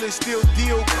niggas really still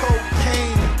deal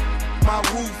cocaine. My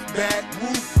roof back,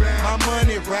 my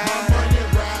money ride.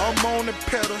 I'm on the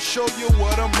pedal, show you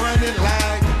what I'm running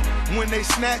like. When they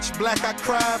snatch black, I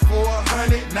cry for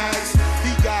 100 nights.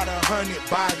 He got 100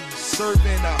 bodies,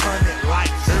 serving 100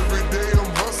 lives.